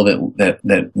the pill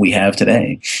that we have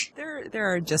today.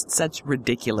 There are just such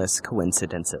ridiculous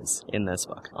coincidences in this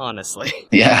book, honestly.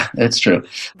 Yeah, that's true.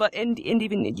 But and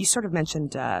even you sort of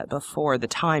mentioned before the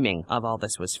timing of all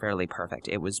this was fairly perfect.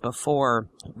 It was before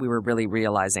we were really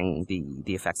realizing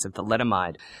the effects of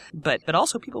thalidomide, but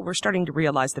also people were starting to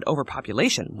realize that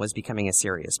overpopulation was becoming a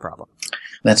serious problem.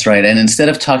 That's right. And instead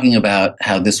of talking about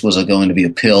how this was going to be a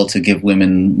pill to give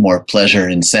women more pleasure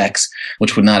in sex,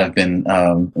 which would not have been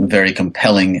very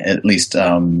compelling, at least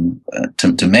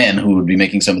to men who would be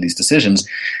making some of these decisions,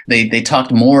 they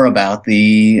talked more about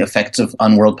the effects of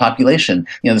unworld population.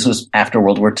 This was after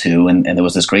World War II, and there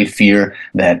was this great fear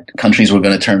that countries were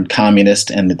going to turn communist,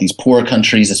 and that these poor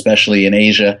countries, especially in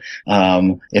Asia,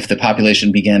 if the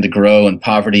population began to grow and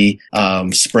poverty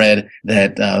spread,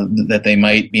 that they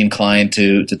might be inclined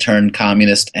to turn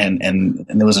communist, and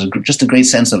there was just a great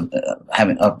sense of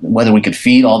having whether we could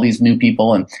feed all these new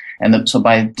people, so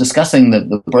by discussing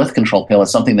the birth control pill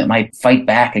as something that might fight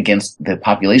back against the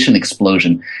population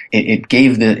explosion, it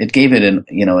gave it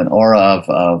an aura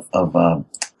of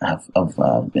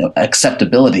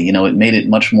acceptability. It made it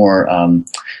much more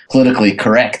politically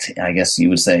correct, I guess you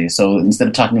would say. So instead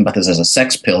of talking about this as a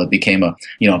sex pill, it became a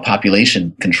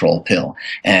population control pill,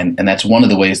 and that's one of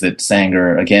the ways that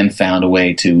Sanger again found a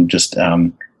way to just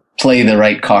play the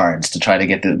right cards to try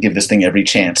to give this thing every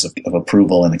chance of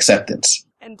approval and acceptance.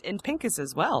 And Pincus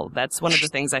as well. That's one of the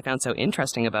things I found so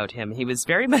interesting about him. He was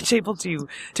very much able to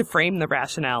frame the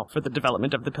rationale for the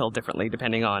development of the pill differently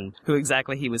depending on who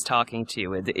exactly he was talking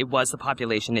to. It was the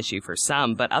population issue for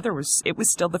some, but it was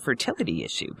still the fertility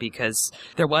issue, because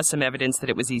there was some evidence that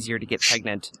it was easier to get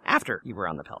pregnant after you were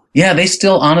on the pill. Yeah, they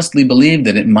still honestly believed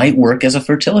that it might work as a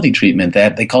fertility treatment.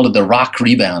 That they called it the Rock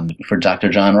rebound for Dr.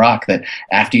 John Rock, that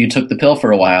after you took the pill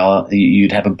for a while,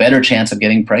 you'd have a better chance of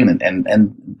getting pregnant. And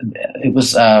it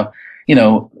was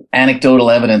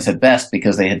anecdotal evidence at best,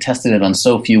 because they had tested it on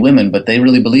so few women, but they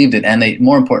really believed it. And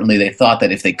more importantly, they thought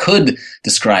that if they could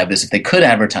describe this, if they could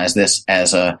advertise this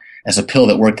as a pill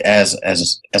that worked as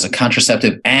a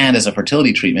contraceptive and as a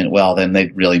fertility treatment, well, then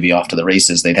they'd really be off to the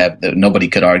races. Nobody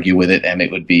could argue with it, and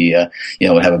it would be, it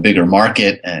would have a bigger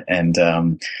market. And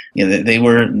they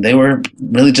were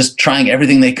really just trying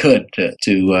everything they could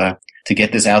to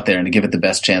get this out there and to give it the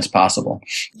best chance possible.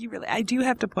 I do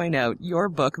have to point out, your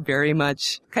book very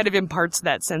much kind of imparts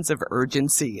that sense of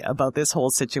urgency about this whole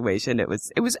situation. It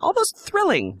was almost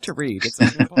thrilling to read.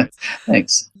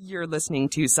 Thanks. You're listening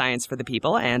to Science for the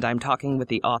People, and I'm talking with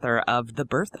the author of The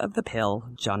Birth of the Pill,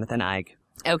 Jonathan Eig.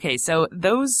 Okay, so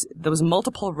those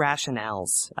multiple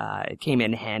rationales came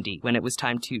in handy when it was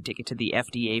time to take it to the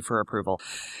FDA for approval.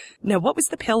 Now, what was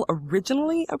the pill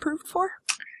originally approved for?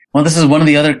 Well, this is one of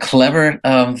the other clever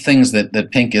things that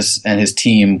Pincus and his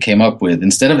team came up with.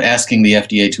 Instead of asking the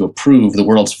FDA to approve the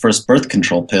world's first birth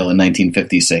control pill in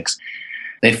 1956,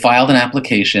 they filed an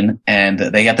application, and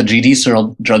they got the G.D.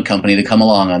 Searle Drug Company to come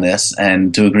along on this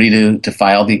and to agree to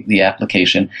file the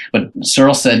application. But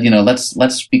Searle said,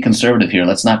 let's be conservative here.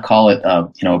 Let's not call it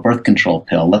a birth control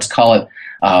pill. Let's call it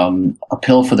a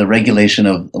pill for the regulation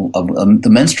of the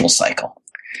menstrual cycle.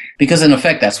 Because in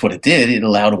effect, that's what it did. It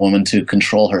allowed a woman to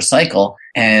control her cycle.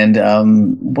 And,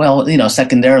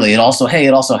 secondarily, it also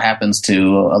happens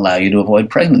to allow you to avoid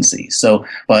pregnancy. So,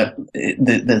 but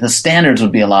the standards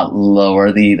would be a lot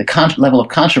lower. The level of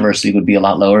controversy would be a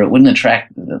lot lower. It wouldn't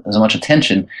attract as much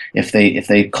attention if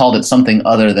they called it something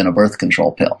other than a birth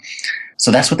control pill. So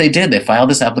that's what they did. They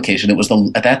filed this application. It was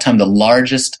at that time the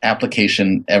largest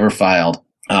application ever filed.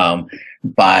 To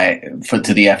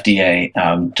the FDA.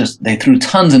 They threw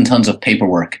tons and tons of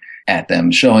paperwork at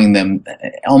them, showing them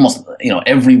almost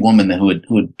every woman who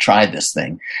had tried this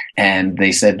thing, and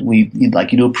they said, we'd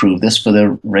like you to approve this for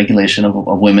the regulation of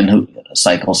women who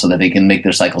cycle, so that they can make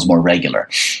their cycles more regular.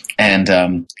 And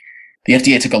the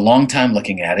FDA took a long time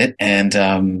looking at it, and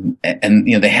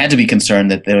they had to be concerned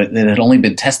that it had only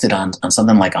been tested on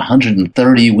something like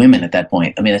 130 women at that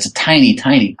point. I mean, it's a tiny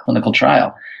clinical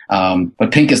trial.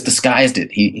 But Pincus disguised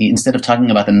it. He instead of talking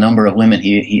about the number of women,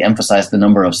 he emphasized the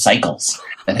number of cycles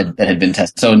that had been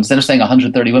tested. So instead of saying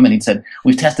 130 women, he'd said,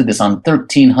 we've tested this on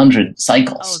 1,300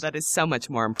 cycles. Oh, that is so much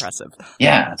more impressive.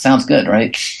 Yeah, it sounds good,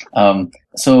 right?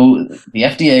 So the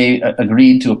FDA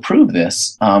agreed to approve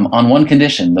this on one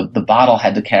condition. The bottle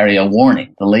had to carry a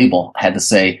warning. The label had to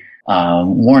say,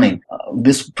 warning,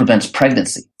 this prevents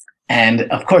pregnancy. And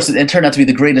of course, it turned out to be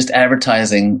the greatest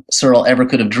advertising Searle ever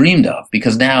could have dreamed of,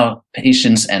 because now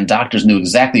patients and doctors knew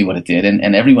exactly what it did,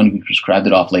 and everyone prescribed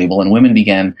it off label, and women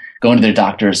began going to their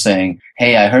doctors saying,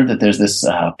 "Hey, I heard that there's this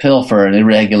pill for an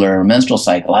irregular menstrual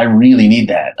cycle. I really need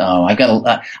that. I've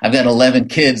got 11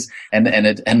 kids,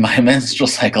 and my menstrual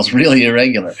cycle's really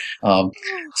irregular."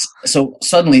 So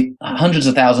suddenly, hundreds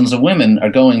of thousands of women are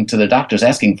going to their doctors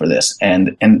asking for this,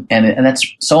 and that's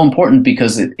so important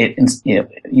because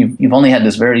you've only had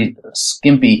this very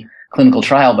skimpy clinical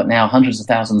trial, but now hundreds of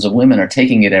thousands of women are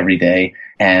taking it every day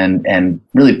and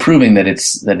really proving that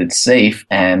it's safe,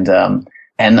 and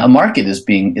a market is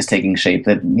taking shape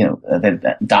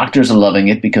that doctors are loving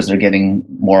it because they're getting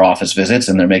more office visits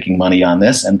and they're making money on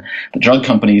this, and the drug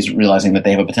companies realizing that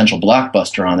they have a potential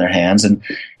blockbuster on their hands, and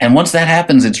once that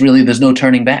happens, it's really, there's no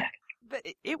turning back.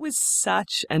 It was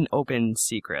such an open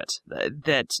secret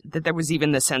that there was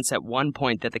even the sense at one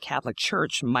point that the Catholic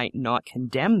Church might not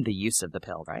condemn the use of the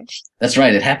pill, right? That's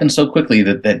right. It happened so quickly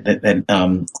that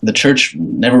the church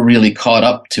never really caught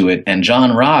up to it. And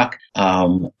John Rock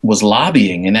was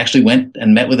lobbying and actually went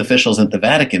and met with officials at the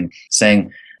Vatican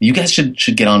saying, "You guys should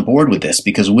get on board with this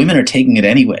because women are taking it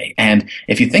anyway." And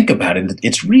if you think about it,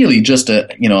 it's really just a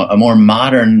more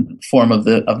modern form of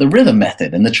the rhythm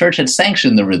method. And the church had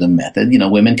sanctioned the rhythm method.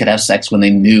 Women could have sex when they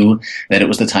knew that it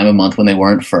was the time of month when they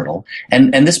weren't fertile.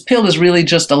 And this pill is really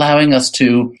just allowing us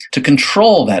to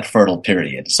control that fertile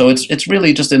period. So it's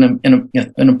really just an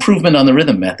improvement on the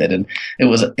rhythm method. And it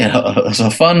was a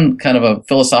fun kind of a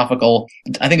philosophical,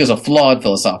 I think it was a flawed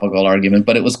philosophical argument,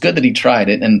 but it was good that he tried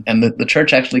it. And the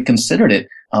church actually considered it.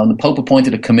 The Pope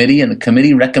appointed a committee, and the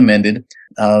committee recommended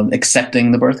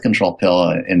accepting the birth control pill,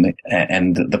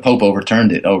 and the Pope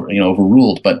overturned it,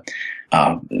 overruled. But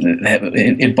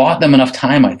it bought them enough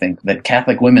time, I think, that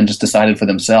Catholic women just decided for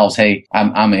themselves, "Hey,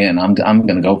 I'm in. I'm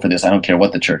going to go for this. I don't care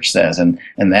what the church says." And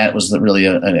that was really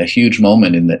a huge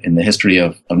moment in the history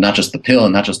of not just the pill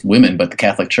and not just women, but the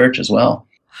Catholic Church as well.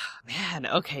 Man,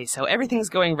 okay, so everything's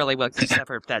going really well except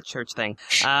for that church thing.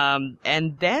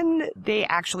 And then they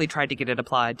actually tried to get it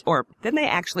applied, or then they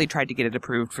actually tried to get it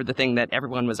approved for the thing that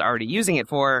everyone was already using it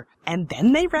for, and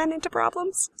then they ran into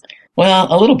problems? Well,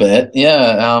 a little bit,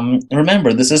 yeah.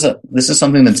 Remember, this is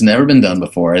something that's never been done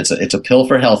before. It's a pill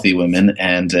for healthy women,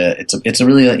 and it's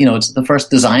the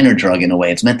first designer drug in a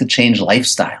way. It's meant to change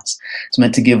lifestyles. It's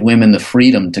meant to give women the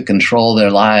freedom to control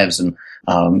their lives and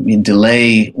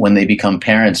delay when they become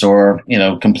parents, or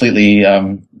completely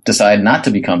decide not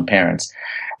to become parents,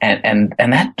 and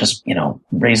that just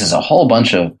raises a whole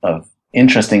bunch of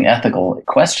interesting ethical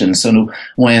questions. So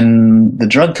when the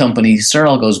drug company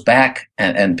Searle goes back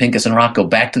and Pincus and Rock go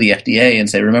back to the FDA and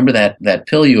say, "Remember that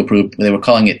pill you approved?" They were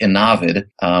calling it Enovid.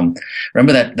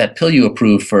 Remember that pill you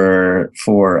approved for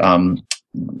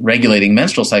regulating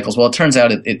menstrual cycles? Well, it turns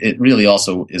out it really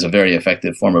also is a very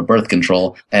effective form of birth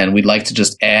control, and we'd like to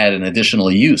just add an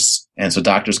additional use, and so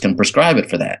doctors can prescribe it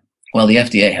for that. Well, the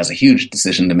FDA has a huge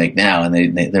decision to make now, and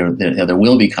there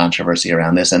will be controversy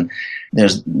around this, and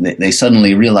they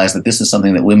suddenly realize that this is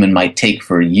something that women might take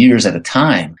for years at a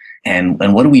time, and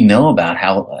what do we know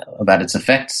about its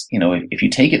effects? If you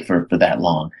take it for that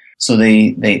long. So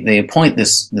they appoint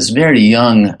this very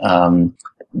young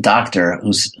doctor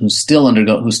who's still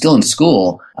in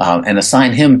school, and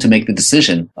assign him to make the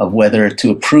decision of whether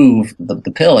to approve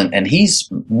the pill. And he's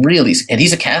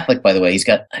a Catholic, by the way. He's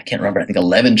got, I can't remember, I think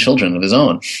 11 children of his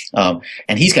own.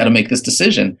 And he's got to make this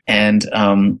decision. And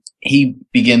he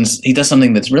does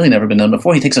something that's really never been done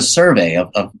before. He takes a survey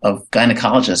of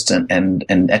gynecologists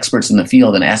and experts in the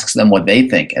field and asks them what they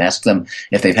think, and asks them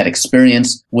if they've had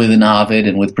experience with Enovid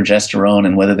and with progesterone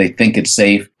and whether they think it's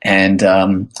safe.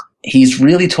 And he's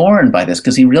really torn by this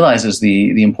because he realizes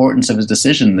the importance of his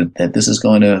decision, that this is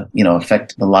going to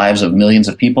affect the lives of millions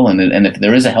of people, and if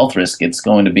there is a health risk, it's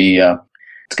going to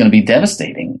be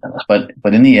devastating.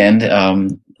 But in the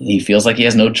end, he feels like he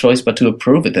has no choice but to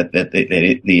approve it. That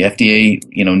the FDA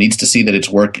needs to see that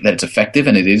that it's effective,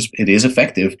 and it is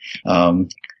effective.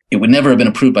 It would never have been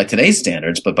approved by today's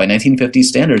standards, but by 1950s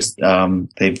standards,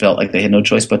 they felt like they had no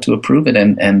choice but to approve it,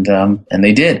 and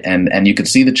they did. And you could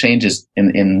see the changes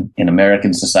in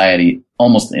American society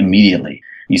almost immediately.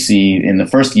 You see, in the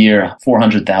first year,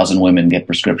 400,000 women get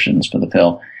prescriptions for the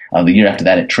pill. The year after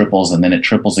that, it triples, and then it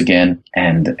triples again,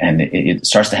 and it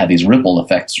starts to have these ripple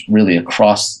effects really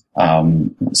across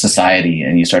society,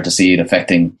 and you start to see it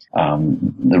affecting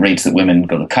the rates that women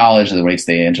go to college, the rates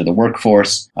they enter the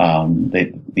workforce,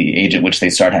 the age at which they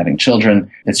start having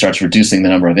children. It starts reducing the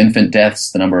number of infant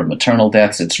deaths, the number of maternal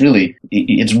deaths. It's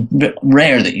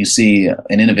rare that you see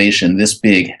an innovation this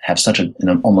big have such an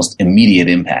almost immediate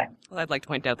impact. Well, I'd like to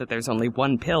point out that there's only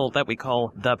one pill that we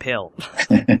call the pill.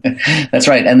 That's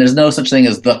right. And there's no such thing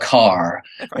as the car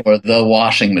or the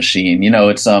washing machine.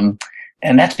 It's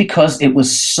And that's because it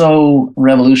was so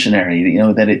revolutionary,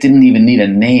 that it didn't even need a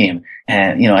name.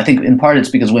 And, I think in part it's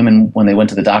because women, when they went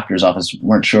to the doctor's office,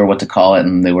 weren't sure what to call it,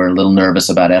 and they were a little nervous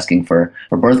about asking for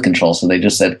birth control. So they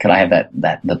just said, could I have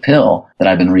the pill that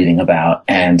I've been reading about?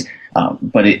 And,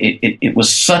 but it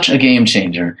was such a game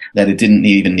changer that it didn't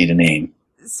even need a name.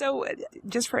 So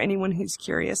just for anyone who's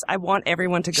curious, I want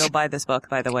everyone to go buy this book,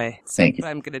 by the way. Thank you.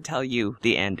 I'm going to tell you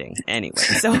the ending anyway.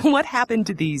 So what happened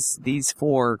to these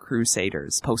 4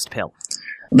 crusaders post-pill?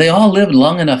 They all lived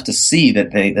long enough to see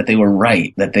that they were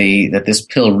right, that this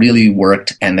pill really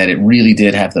worked, and that it really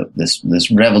did have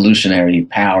this revolutionary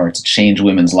power to change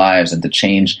women's lives and to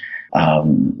change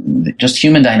just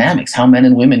human dynamics, how men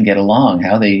and women get along,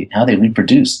 how they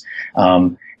reproduce.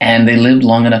 And they lived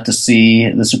long enough to see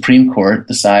the Supreme Court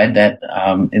decide that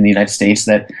in the United States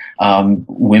that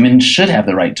women should have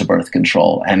the right to birth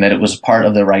control, and that it was part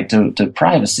of their right to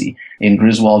privacy in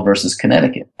Griswold versus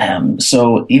Connecticut.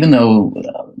 So even though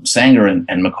Sanger and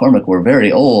McCormick were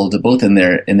very old, both in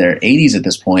their 80s at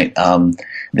this point,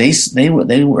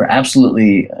 they were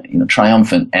absolutely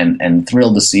triumphant and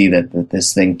thrilled to see that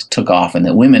this thing took off, and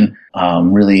that women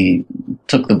really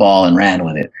took the ball and ran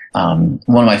with it. One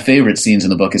of my favorite scenes in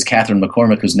the book is Catherine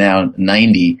McCormick, who's now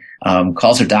 90,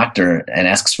 calls her doctor and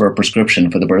asks for a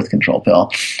prescription for the birth control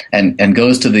pill, and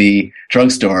goes to the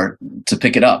drugstore to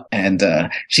pick it up. And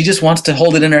she just wants to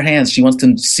hold it in her hands. She wants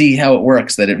to see how it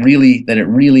works, that it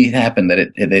really happened,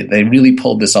 that they really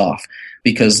pulled this off.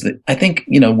 Because I think,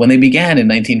 when they began in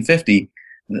 1950,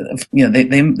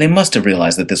 they must have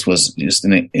realized that this was just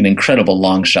an incredible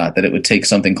long shot, that it would take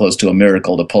something close to a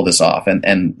miracle to pull this off. And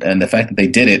the fact that they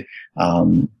did it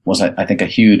was, I think, a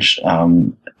huge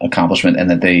accomplishment, and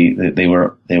that they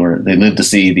lived to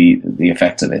see the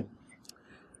effects of it.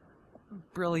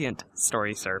 Brilliant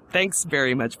story, sir. Thanks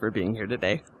very much for being here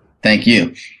today. Thank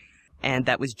you. And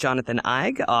that was Jonathan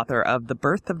Eig, author of The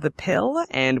Birth of the Pill,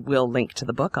 and we'll link to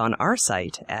the book on our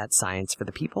site at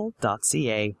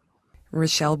scienceforthepeople.ca.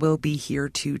 Rochelle will be here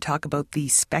to talk about the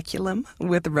speculum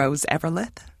with Rose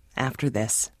Everleth after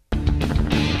this.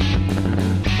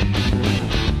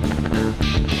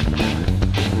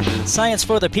 Science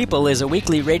for the People is a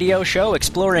weekly radio show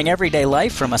exploring everyday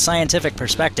life from a scientific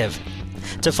perspective.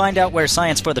 To find out where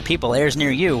Science for the People airs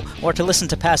near you, or to listen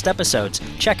to past episodes,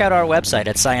 check out our website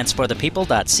at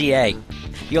scienceforthepeople.ca.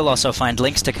 You'll also find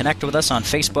links to connect with us on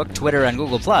Facebook, Twitter, and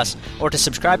Google+, or to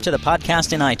subscribe to the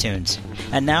podcast in iTunes.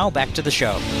 And now, back to the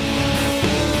show.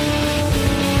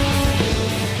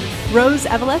 Rose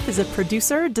Everleth is a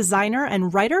producer, designer,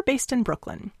 and writer based in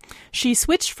Brooklyn. She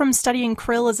switched from studying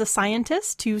krill as a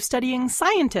scientist to studying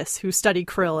scientists who study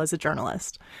krill as a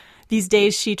journalist. These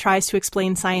days, she tries to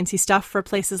explain sciencey stuff for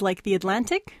places like The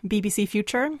Atlantic, BBC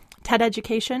Future, TED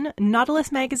Education,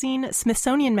 Nautilus Magazine,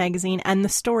 Smithsonian Magazine, and the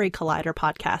Story Collider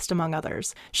podcast, among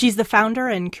others. She's the founder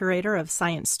and curator of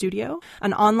Science Studio,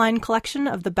 an online collection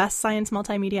of the best science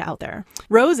multimedia out there.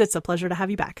 Rose, it's a pleasure to have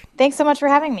you back. Thanks so much for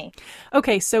having me.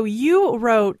 Okay, so you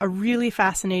wrote a really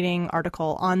fascinating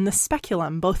article on the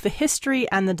speculum, both the history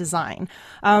and the design.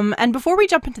 And before we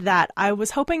jump into that, I was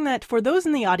hoping that for those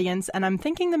in the audience, and I'm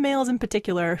thinking the males in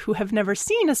particular who have never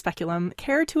seen a speculum,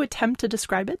 care to attempt to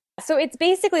describe it? So it's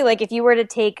basically like if you were to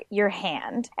take your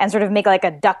hand and sort of make like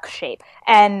a duck shape,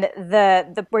 and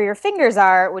the where your fingers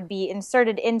are would be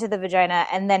inserted into the vagina,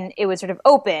 and then it would sort of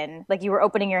open, like you were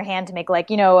opening your hand to make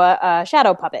like, a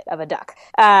shadow puppet of a duck.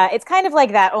 It's kind of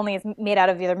like that, only it's made out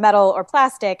of either metal or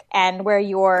plastic, and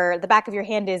where the back of your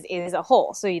hand is a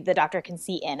hole, so the doctor can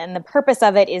see in. And the purpose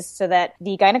of it is so that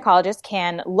the gynecologist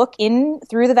can look in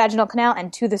through the vaginal canal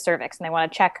and to the cervix, and they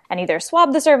want to check and either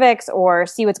swab the cervix or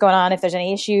see what's going on if there's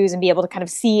any issues, and be able to kind of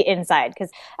see inside,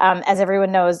 because as everyone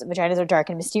knows, vaginas are dark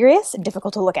and mysterious and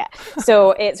difficult to look at.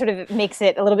 So it sort of makes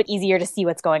it a little bit easier to see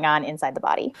what's going on inside the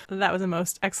body. That was a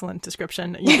most excellent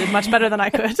description. You did much better than I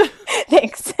could.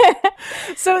 Thanks.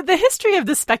 So the history of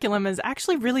the speculum is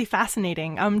actually really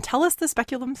fascinating. Tell us the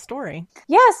speculum story.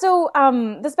 Yeah, so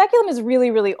the speculum is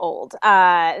really, really old.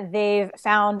 They've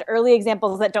found early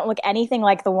examples that don't look anything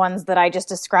like the ones that I just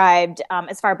described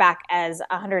as far back as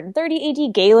 130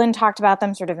 AD. Galen talked about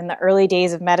them sort of in the early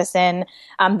days of medicine.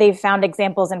 They've found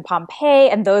examples in Pompeii,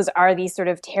 and those are these sort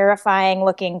of terrifying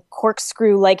looking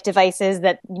corkscrew-like devices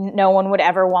that no one would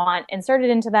ever want inserted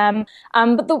into them.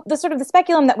 But the sort of the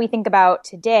speculum that we think about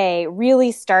today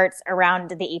really starts around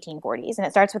the 1840s, and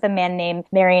it starts with a man named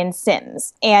Marion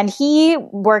Sims. And he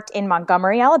worked in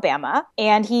Montgomery, Alabama,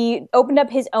 and he opened up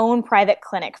his own private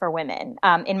clinic for women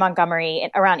in Montgomery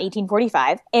around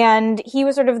 1845. And he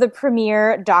was sort of the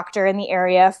premier doctor in the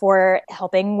area for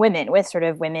helping helping women with sort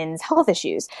of women's health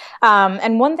issues.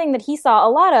 And one thing that he saw a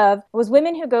lot of was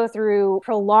women who go through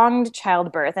prolonged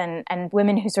childbirth and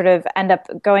women who sort of end up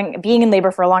being in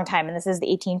labor for a long time. And this is the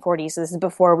 1840s. So this is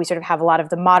before we sort of have a lot of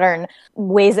the modern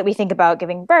ways that we think about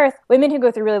giving birth. Women who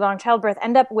go through really long childbirth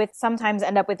sometimes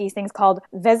end up with these things called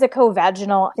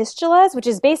vesicovaginal fistulas, which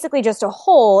is basically just a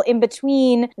hole in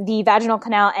between the vaginal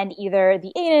canal and either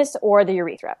the anus or the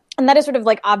urethra. And that is sort of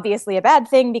like obviously a bad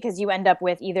thing because you end up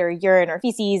with either urine or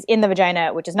feces in the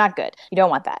vagina, which is not good. You don't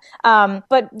want that.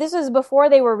 But this was before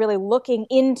they were really looking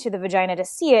into the vagina to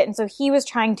see it. And so he was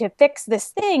trying to fix this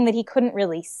thing that he couldn't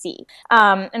really see.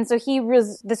 And so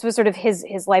this was sort of his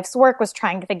life's work, was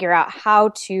trying to figure out how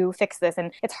to fix this.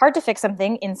 And it's hard to fix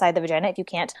something inside the vagina if you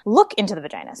can't look into the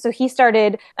vagina. So he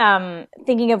started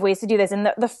thinking of ways to do this.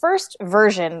 And the first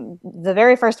version, the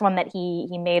very first one that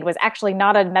he made was actually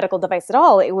not a medical device at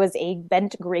all. It was a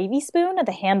bent gravy spoon,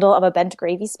 the handle of a bent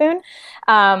gravy spoon.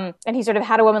 And he sort of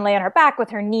had a woman lay on her back with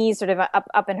her knees sort of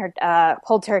up in her,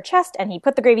 pulled to her chest, and he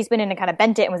put the gravy spoon in and kind of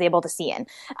bent it and was able to see in.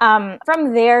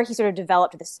 From there, he sort of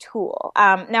developed this tool.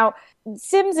 Now,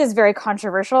 Sims is very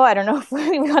controversial. I don't know if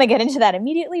we want to get into that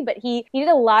immediately, but he did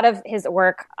a lot of his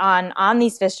work on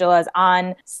these fistulas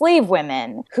on slave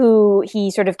women who he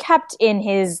sort of kept in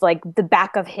his, like, the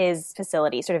back of his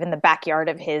facility, sort of in the backyard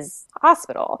of his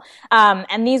hospital.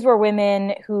 And these were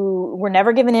women who were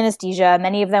never given anesthesia.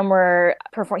 Many of them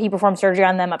he performed surgery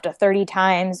on them up to 30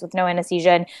 times with no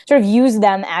anesthesia and sort of used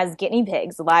them as guinea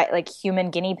pigs, like human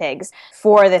guinea pigs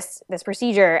for this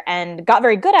procedure, and got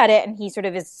very good at it. And he sort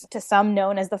of is, to some,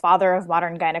 known as the father of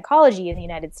modern gynecology in the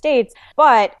United States,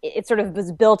 but it sort of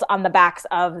was built on the backs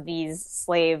of these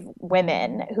slave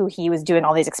women who he was doing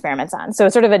all these experiments on. So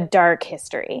it's sort of a dark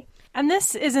history. And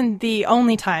this isn't the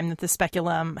only time that the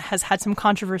speculum has had some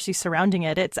controversy surrounding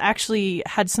it. It's actually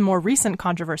had some more recent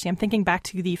controversy. I'm thinking back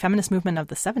to the feminist movement of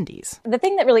the 70s. The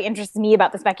thing that really interests me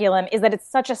about the speculum is that it's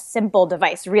such a simple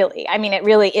device, really. I mean, it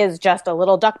really is just a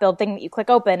little duck-billed thing that you click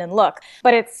open and look.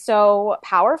 But it's so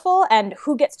powerful, and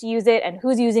who gets to use it and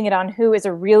who's using it on who is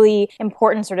a really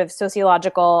important sort of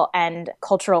sociological and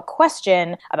cultural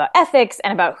question about ethics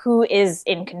and about who is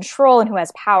in control and who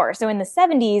has power. So in the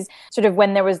 70s, sort of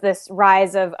when there was this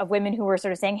rise of women who were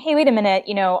sort of saying, hey, wait a minute,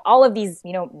 all of these,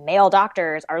 male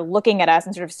doctors are looking at us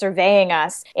and sort of surveying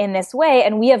us in this way,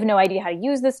 and we have no idea how to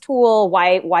use this tool.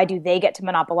 Why do they get to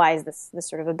monopolize this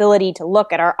sort of ability to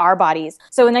look at our bodies?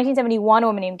 So in 1971, a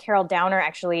woman named Carol Downer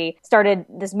actually started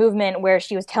this movement where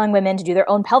she was telling women to do their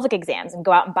own pelvic exams and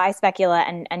go out and buy specula,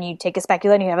 and you take a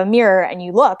specula and you have a mirror and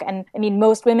you look. And I mean,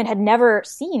 most women had never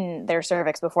seen their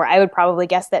cervix before. I would probably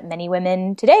guess that many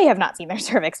women today have not seen their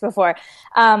cervix before.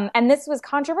 And this was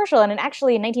controversial. And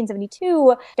actually, in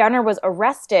 1972, Downer was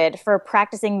arrested for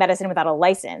practicing medicine without a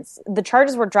license. The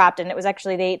charges were dropped, and it was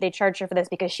actually, they charged her for this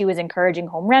because she was encouraging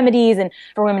home remedies and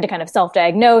for women to kind of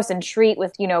self-diagnose and treat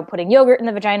with, putting yogurt in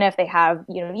the vagina if they have,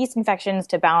 yeast infections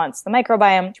to balance the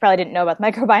microbiome. She probably didn't know about the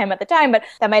microbiome at the time, but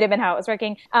that might have been how it was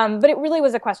working. But it really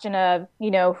was a question of,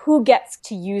 who gets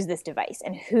to use this device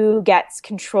and who gets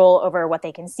control over what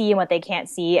they can see and what they can't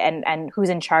see, and who's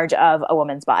in charge of a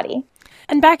woman's body.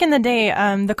 And back in the day,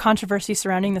 the controversy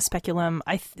surrounding the speculum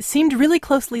seemed really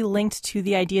closely linked to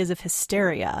the ideas of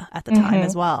hysteria at the time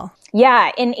as well.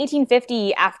 Yeah, in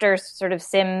 1850, after sort of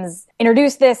Sims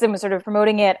introduced this and was sort of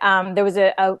promoting it, there was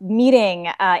a meeting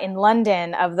in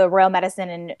London of the Royal Medicine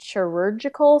and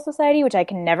Chirurgical Society, which I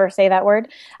can never say that word.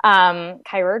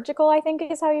 Chirurgical, I think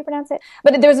is how you pronounce it.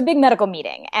 But there was a big medical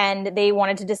meeting, and they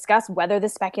wanted to discuss whether the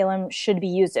speculum should be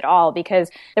used at all, because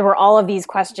there were all of these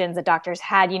questions that doctors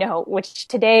had, which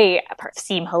today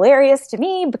seem hilarious to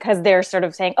me, because they're sort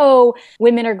of saying, oh,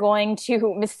 women are going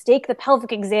to mistake the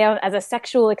pelvic exam as a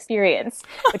sexual experience,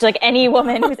 which, like, any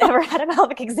woman who's ever had a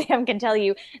pelvic exam can tell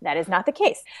you that is not the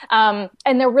case. And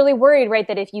they're really worried, right,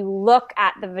 that if you look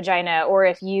at the vagina or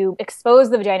if you expose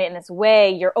the vagina in this way,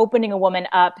 you're opening a woman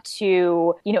up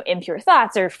to, impure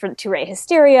thoughts or to rate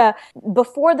hysteria.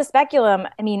 Before the speculum,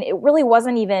 I mean, it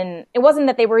wasn't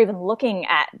that they were even looking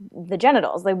at the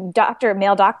genitals.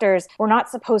 Male doctors were not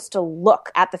supposed to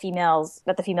look at the female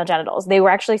genitals. They were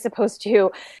actually supposed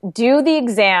to do the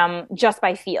exam just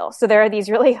by feel. So there are these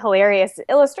really hilarious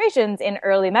illustrations in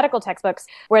early medical textbooks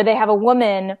where they have a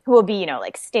woman who will be,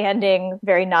 standing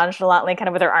very nonchalantly, kind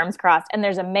of with her arms crossed, and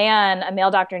there's a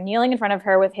male doctor kneeling in front of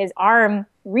her with his arm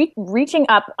reaching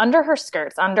up under her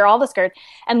skirts, under all the skirts,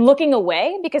 and looking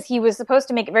away because he was supposed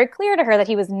to make it very clear to her that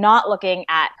he was not looking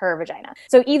at her vagina.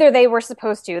 So either they were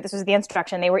supposed to, this was the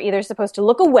instruction, they were either supposed to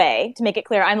look away to make it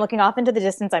clear, I'm looking off into the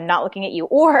distance, I'm not looking at you,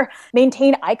 or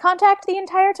maintain eye contact the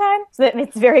entire time so that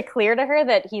it's very clear to her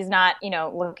that he's not,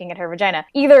 looking at her vagina.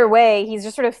 Either way, he's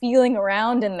just sort of feeling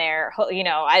around in there,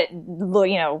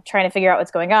 trying to figure out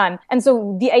what's going on. And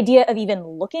so the idea of even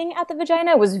looking at the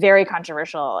vagina was very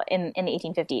controversial in the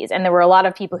 1850s. And there were a lot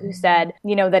of people who said,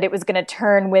 that it was going to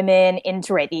turn women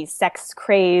into these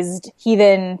sex-crazy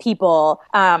heathen people,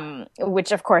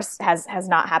 which of course has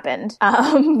not happened.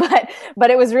 But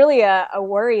it was really a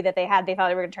worry that they had. They thought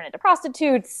they were going to turn into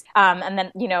prostitutes. And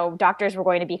then, doctors were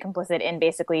going to be complicit in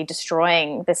basically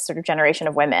destroying this sort of generation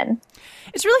of women.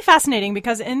 It's really fascinating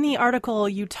because in the article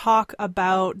you talk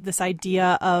about this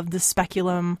idea of the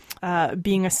speculum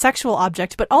being a sexual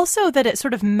object, but also that it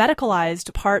sort of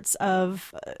medicalized parts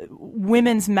of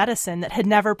women's medicine that had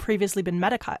never previously been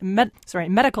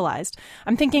medicalized.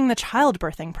 I'm thinking the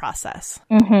childbirthing process.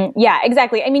 Mm-hmm. Yeah,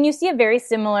 exactly. I mean, you see a very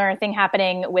similar thing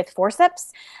happening with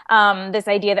forceps. This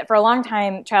idea that for a long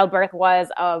time, childbirth was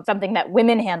something that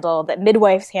women handled, that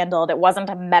midwives handled. It wasn't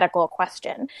a medical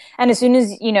question. And as soon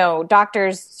as,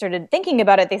 doctors started thinking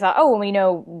about it, they thought,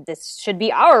 this should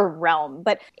be our realm.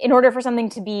 But in order for something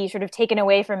to be sort of taken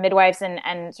away from midwives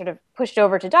and sort of pushed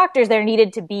over to doctors, there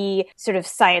needed to be sort of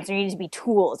science, there needed to be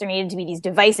tools, there needed to be these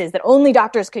devices that only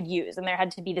doctors could use. And there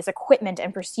had to be this equipment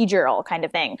and procedural kind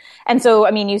of thing. And so,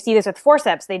 you see this with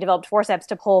forceps. They developed forceps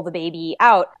to pull the baby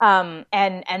out. And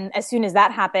as soon as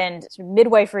that happened, sort of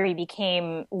midwifery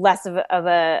became less of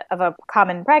a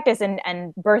common practice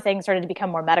and birthing started to become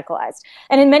more medicalized.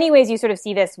 And in many ways, you sort of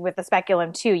see this with the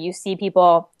speculum too. You see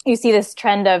this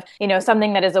trend of,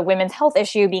 something that is a women's health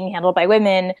issue being handled by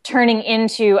women turning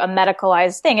into a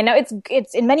medicalized thing. And now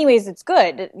it's in many ways, it's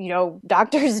good.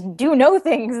 Doctors do know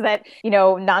things that,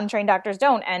 non-trained doctors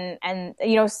don't. And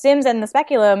Sims and the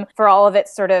speculum, for all of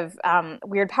its sort of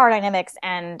weird power dynamics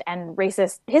and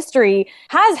racist history,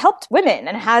 has helped women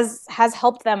and has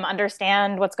helped them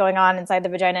understand what's going on inside the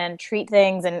vagina and treat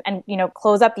things and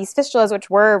close up these fistulas, which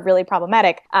were really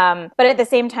problematic. But at the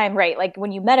same time, right, like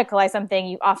when you medicalize something,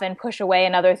 you often push away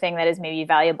another thing that is maybe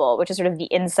valuable, which is sort of the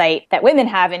insight that women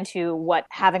have into what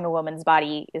having a woman's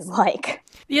body is like.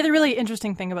 The other really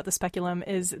interesting thing about the speculum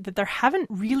is that there haven't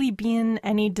really been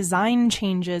any design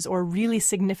changes or really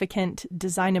significant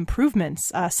design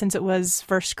improvements since it was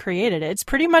first created. It's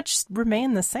pretty much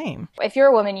remained the same. If you're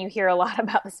a woman, you hear a lot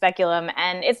about the speculum,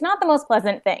 and it's not the most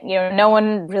pleasant thing. No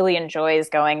one really enjoys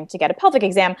going to get a pelvic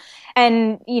exam.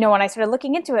 And, when I started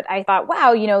looking into it, I thought,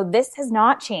 wow, this has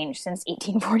not changed since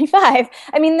 1845.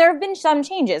 I mean, there have been some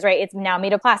changes, right? It's now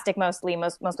made of plastic mostly.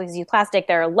 Most places use plastic.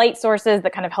 There are light sources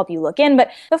that kind of help you look in, but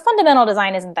the fundamental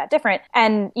design isn't that different.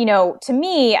 And, to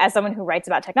me, as someone who writes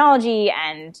about technology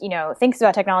and, thinks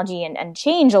about technology and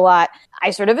change a lot,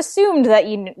 I sort of assumed that,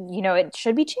 it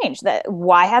should be changed. That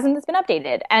why hasn't this been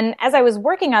updated? And as I was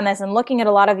working on this and looking at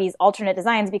a lot of these alternate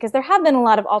designs, because there have been a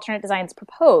lot of alternate designs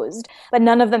proposed, but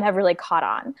none of them have really caught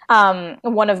on.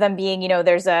 One of them being,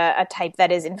 there's a type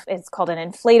that it's called an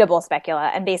inflatable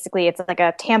specula. And basically it's like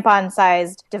a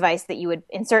tampon-sized device that you would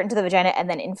insert into the vagina and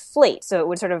then inflate. So it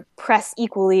would sort of press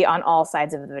equally on all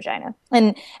sides of the vagina.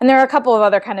 And there are a couple of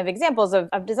other kind of examples of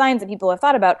designs that people have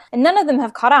thought about, and none of them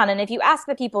have caught on. And if you ask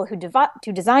the people who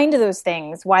designed those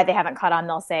things why they haven't caught on,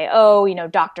 they'll say,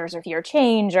 doctors are fear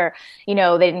change, or, they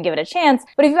didn't give it a chance.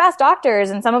 But if you ask doctors,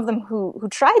 and some of them who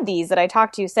tried these that I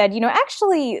talked to said,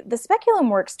 actually the speculum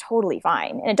works totally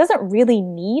fine and it doesn't really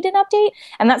need an update.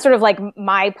 And that's sort of like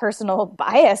my personal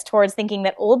bias towards thinking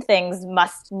that old things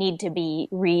must need to be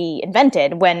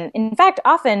reinvented when in fact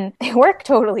often they work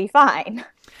totally fine.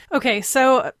 Okay,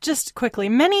 so just quickly,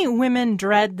 many women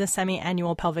dread the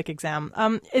semi-annual pelvic exam.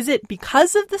 Is it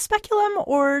because of the speculum,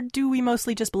 or do we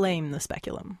mostly just blame the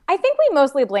speculum? I think we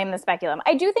mostly blame the speculum.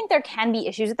 I do think there can be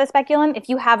issues with the speculum. If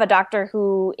you have a doctor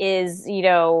who is,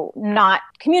 not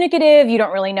communicative, you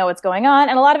don't really know what's going on,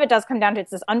 and a lot of it does come down to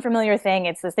it's this unfamiliar thing.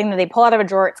 It's this thing that they pull out of a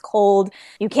drawer. It's cold.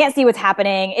 You can't see what's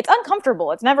happening. It's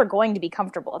uncomfortable. It's never going to be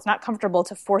comfortable. It's not comfortable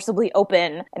to forcibly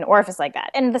open an orifice like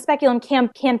that. And the speculum can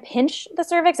pinch the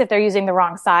cervix if they're using the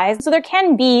wrong size. So there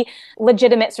can be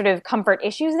legitimate sort of comfort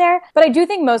issues there. But I do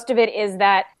think most of it is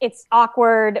that it's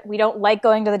awkward. We don't like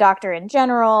going to the doctor in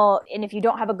general. And if you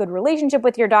don't have a good relationship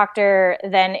with your doctor,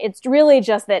 then it's really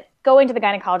just that going to the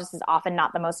gynecologist is often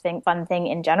not the most fun thing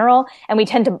in general. And we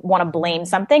tend to want to blame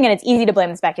something. And it's easy to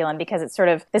blame the speculum because it's sort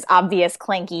of this obvious,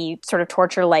 clanky, sort of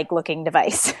torture-like looking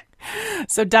device.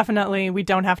 So definitely we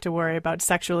don't have to worry about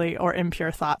sexually or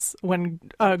impure thoughts when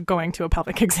going to a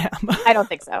pelvic exam. I don't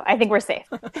think so. I think we're safe.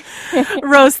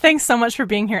 Rose, thanks so much for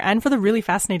being here and for the really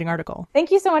fascinating article. Thank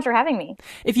you so much for having me.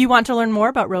 If you want to learn more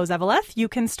about Rose Eveleth, you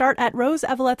can start at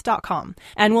roseeveleth.com,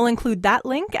 and we'll include that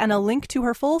link and a link to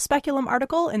her full Speculum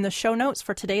article in the show notes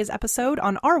for today's episode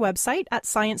on our website at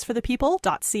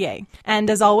scienceforthepeople.ca. And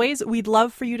as always, we'd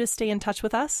love for you to stay in touch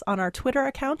with us on our Twitter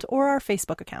account or our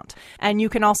Facebook account. And you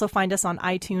can also find us on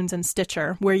iTunes and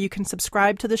Stitcher, where you can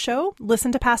subscribe to the show,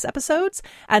 listen to past episodes,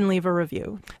 and leave a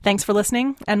review. Thanks for listening,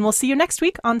 and we'll see you next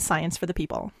week on Science for the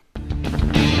People.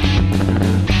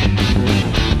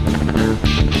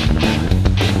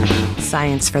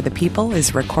 Science for the People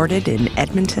is recorded in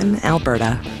Edmonton,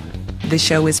 Alberta. The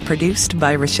show is produced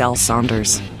by Rochelle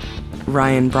Saunders.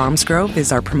 Ryan Bromsgrove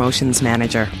is our promotions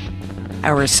manager.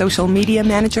 Our social media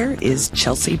manager is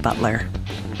Chelsea Butler.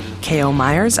 K.O.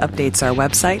 Myers updates our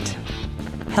website.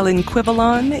 Helen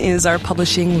Quivalon is our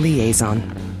publishing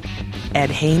liaison. Ed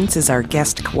Haynes is our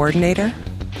guest coordinator.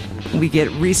 We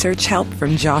get research help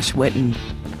from Josh Witten.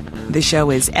 The show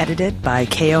is edited by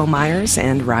K.O. Myers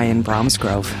and Ryan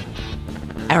Bromsgrove.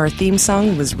 Our theme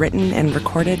song was written and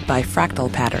recorded by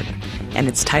Fractal Pattern, and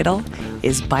its title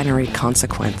is Binary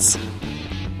Consequence.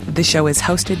 The show is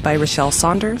hosted by Rochelle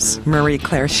Saunders, Marie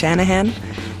Claire Shanahan,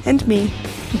 and me,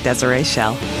 Desiree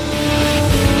Schell.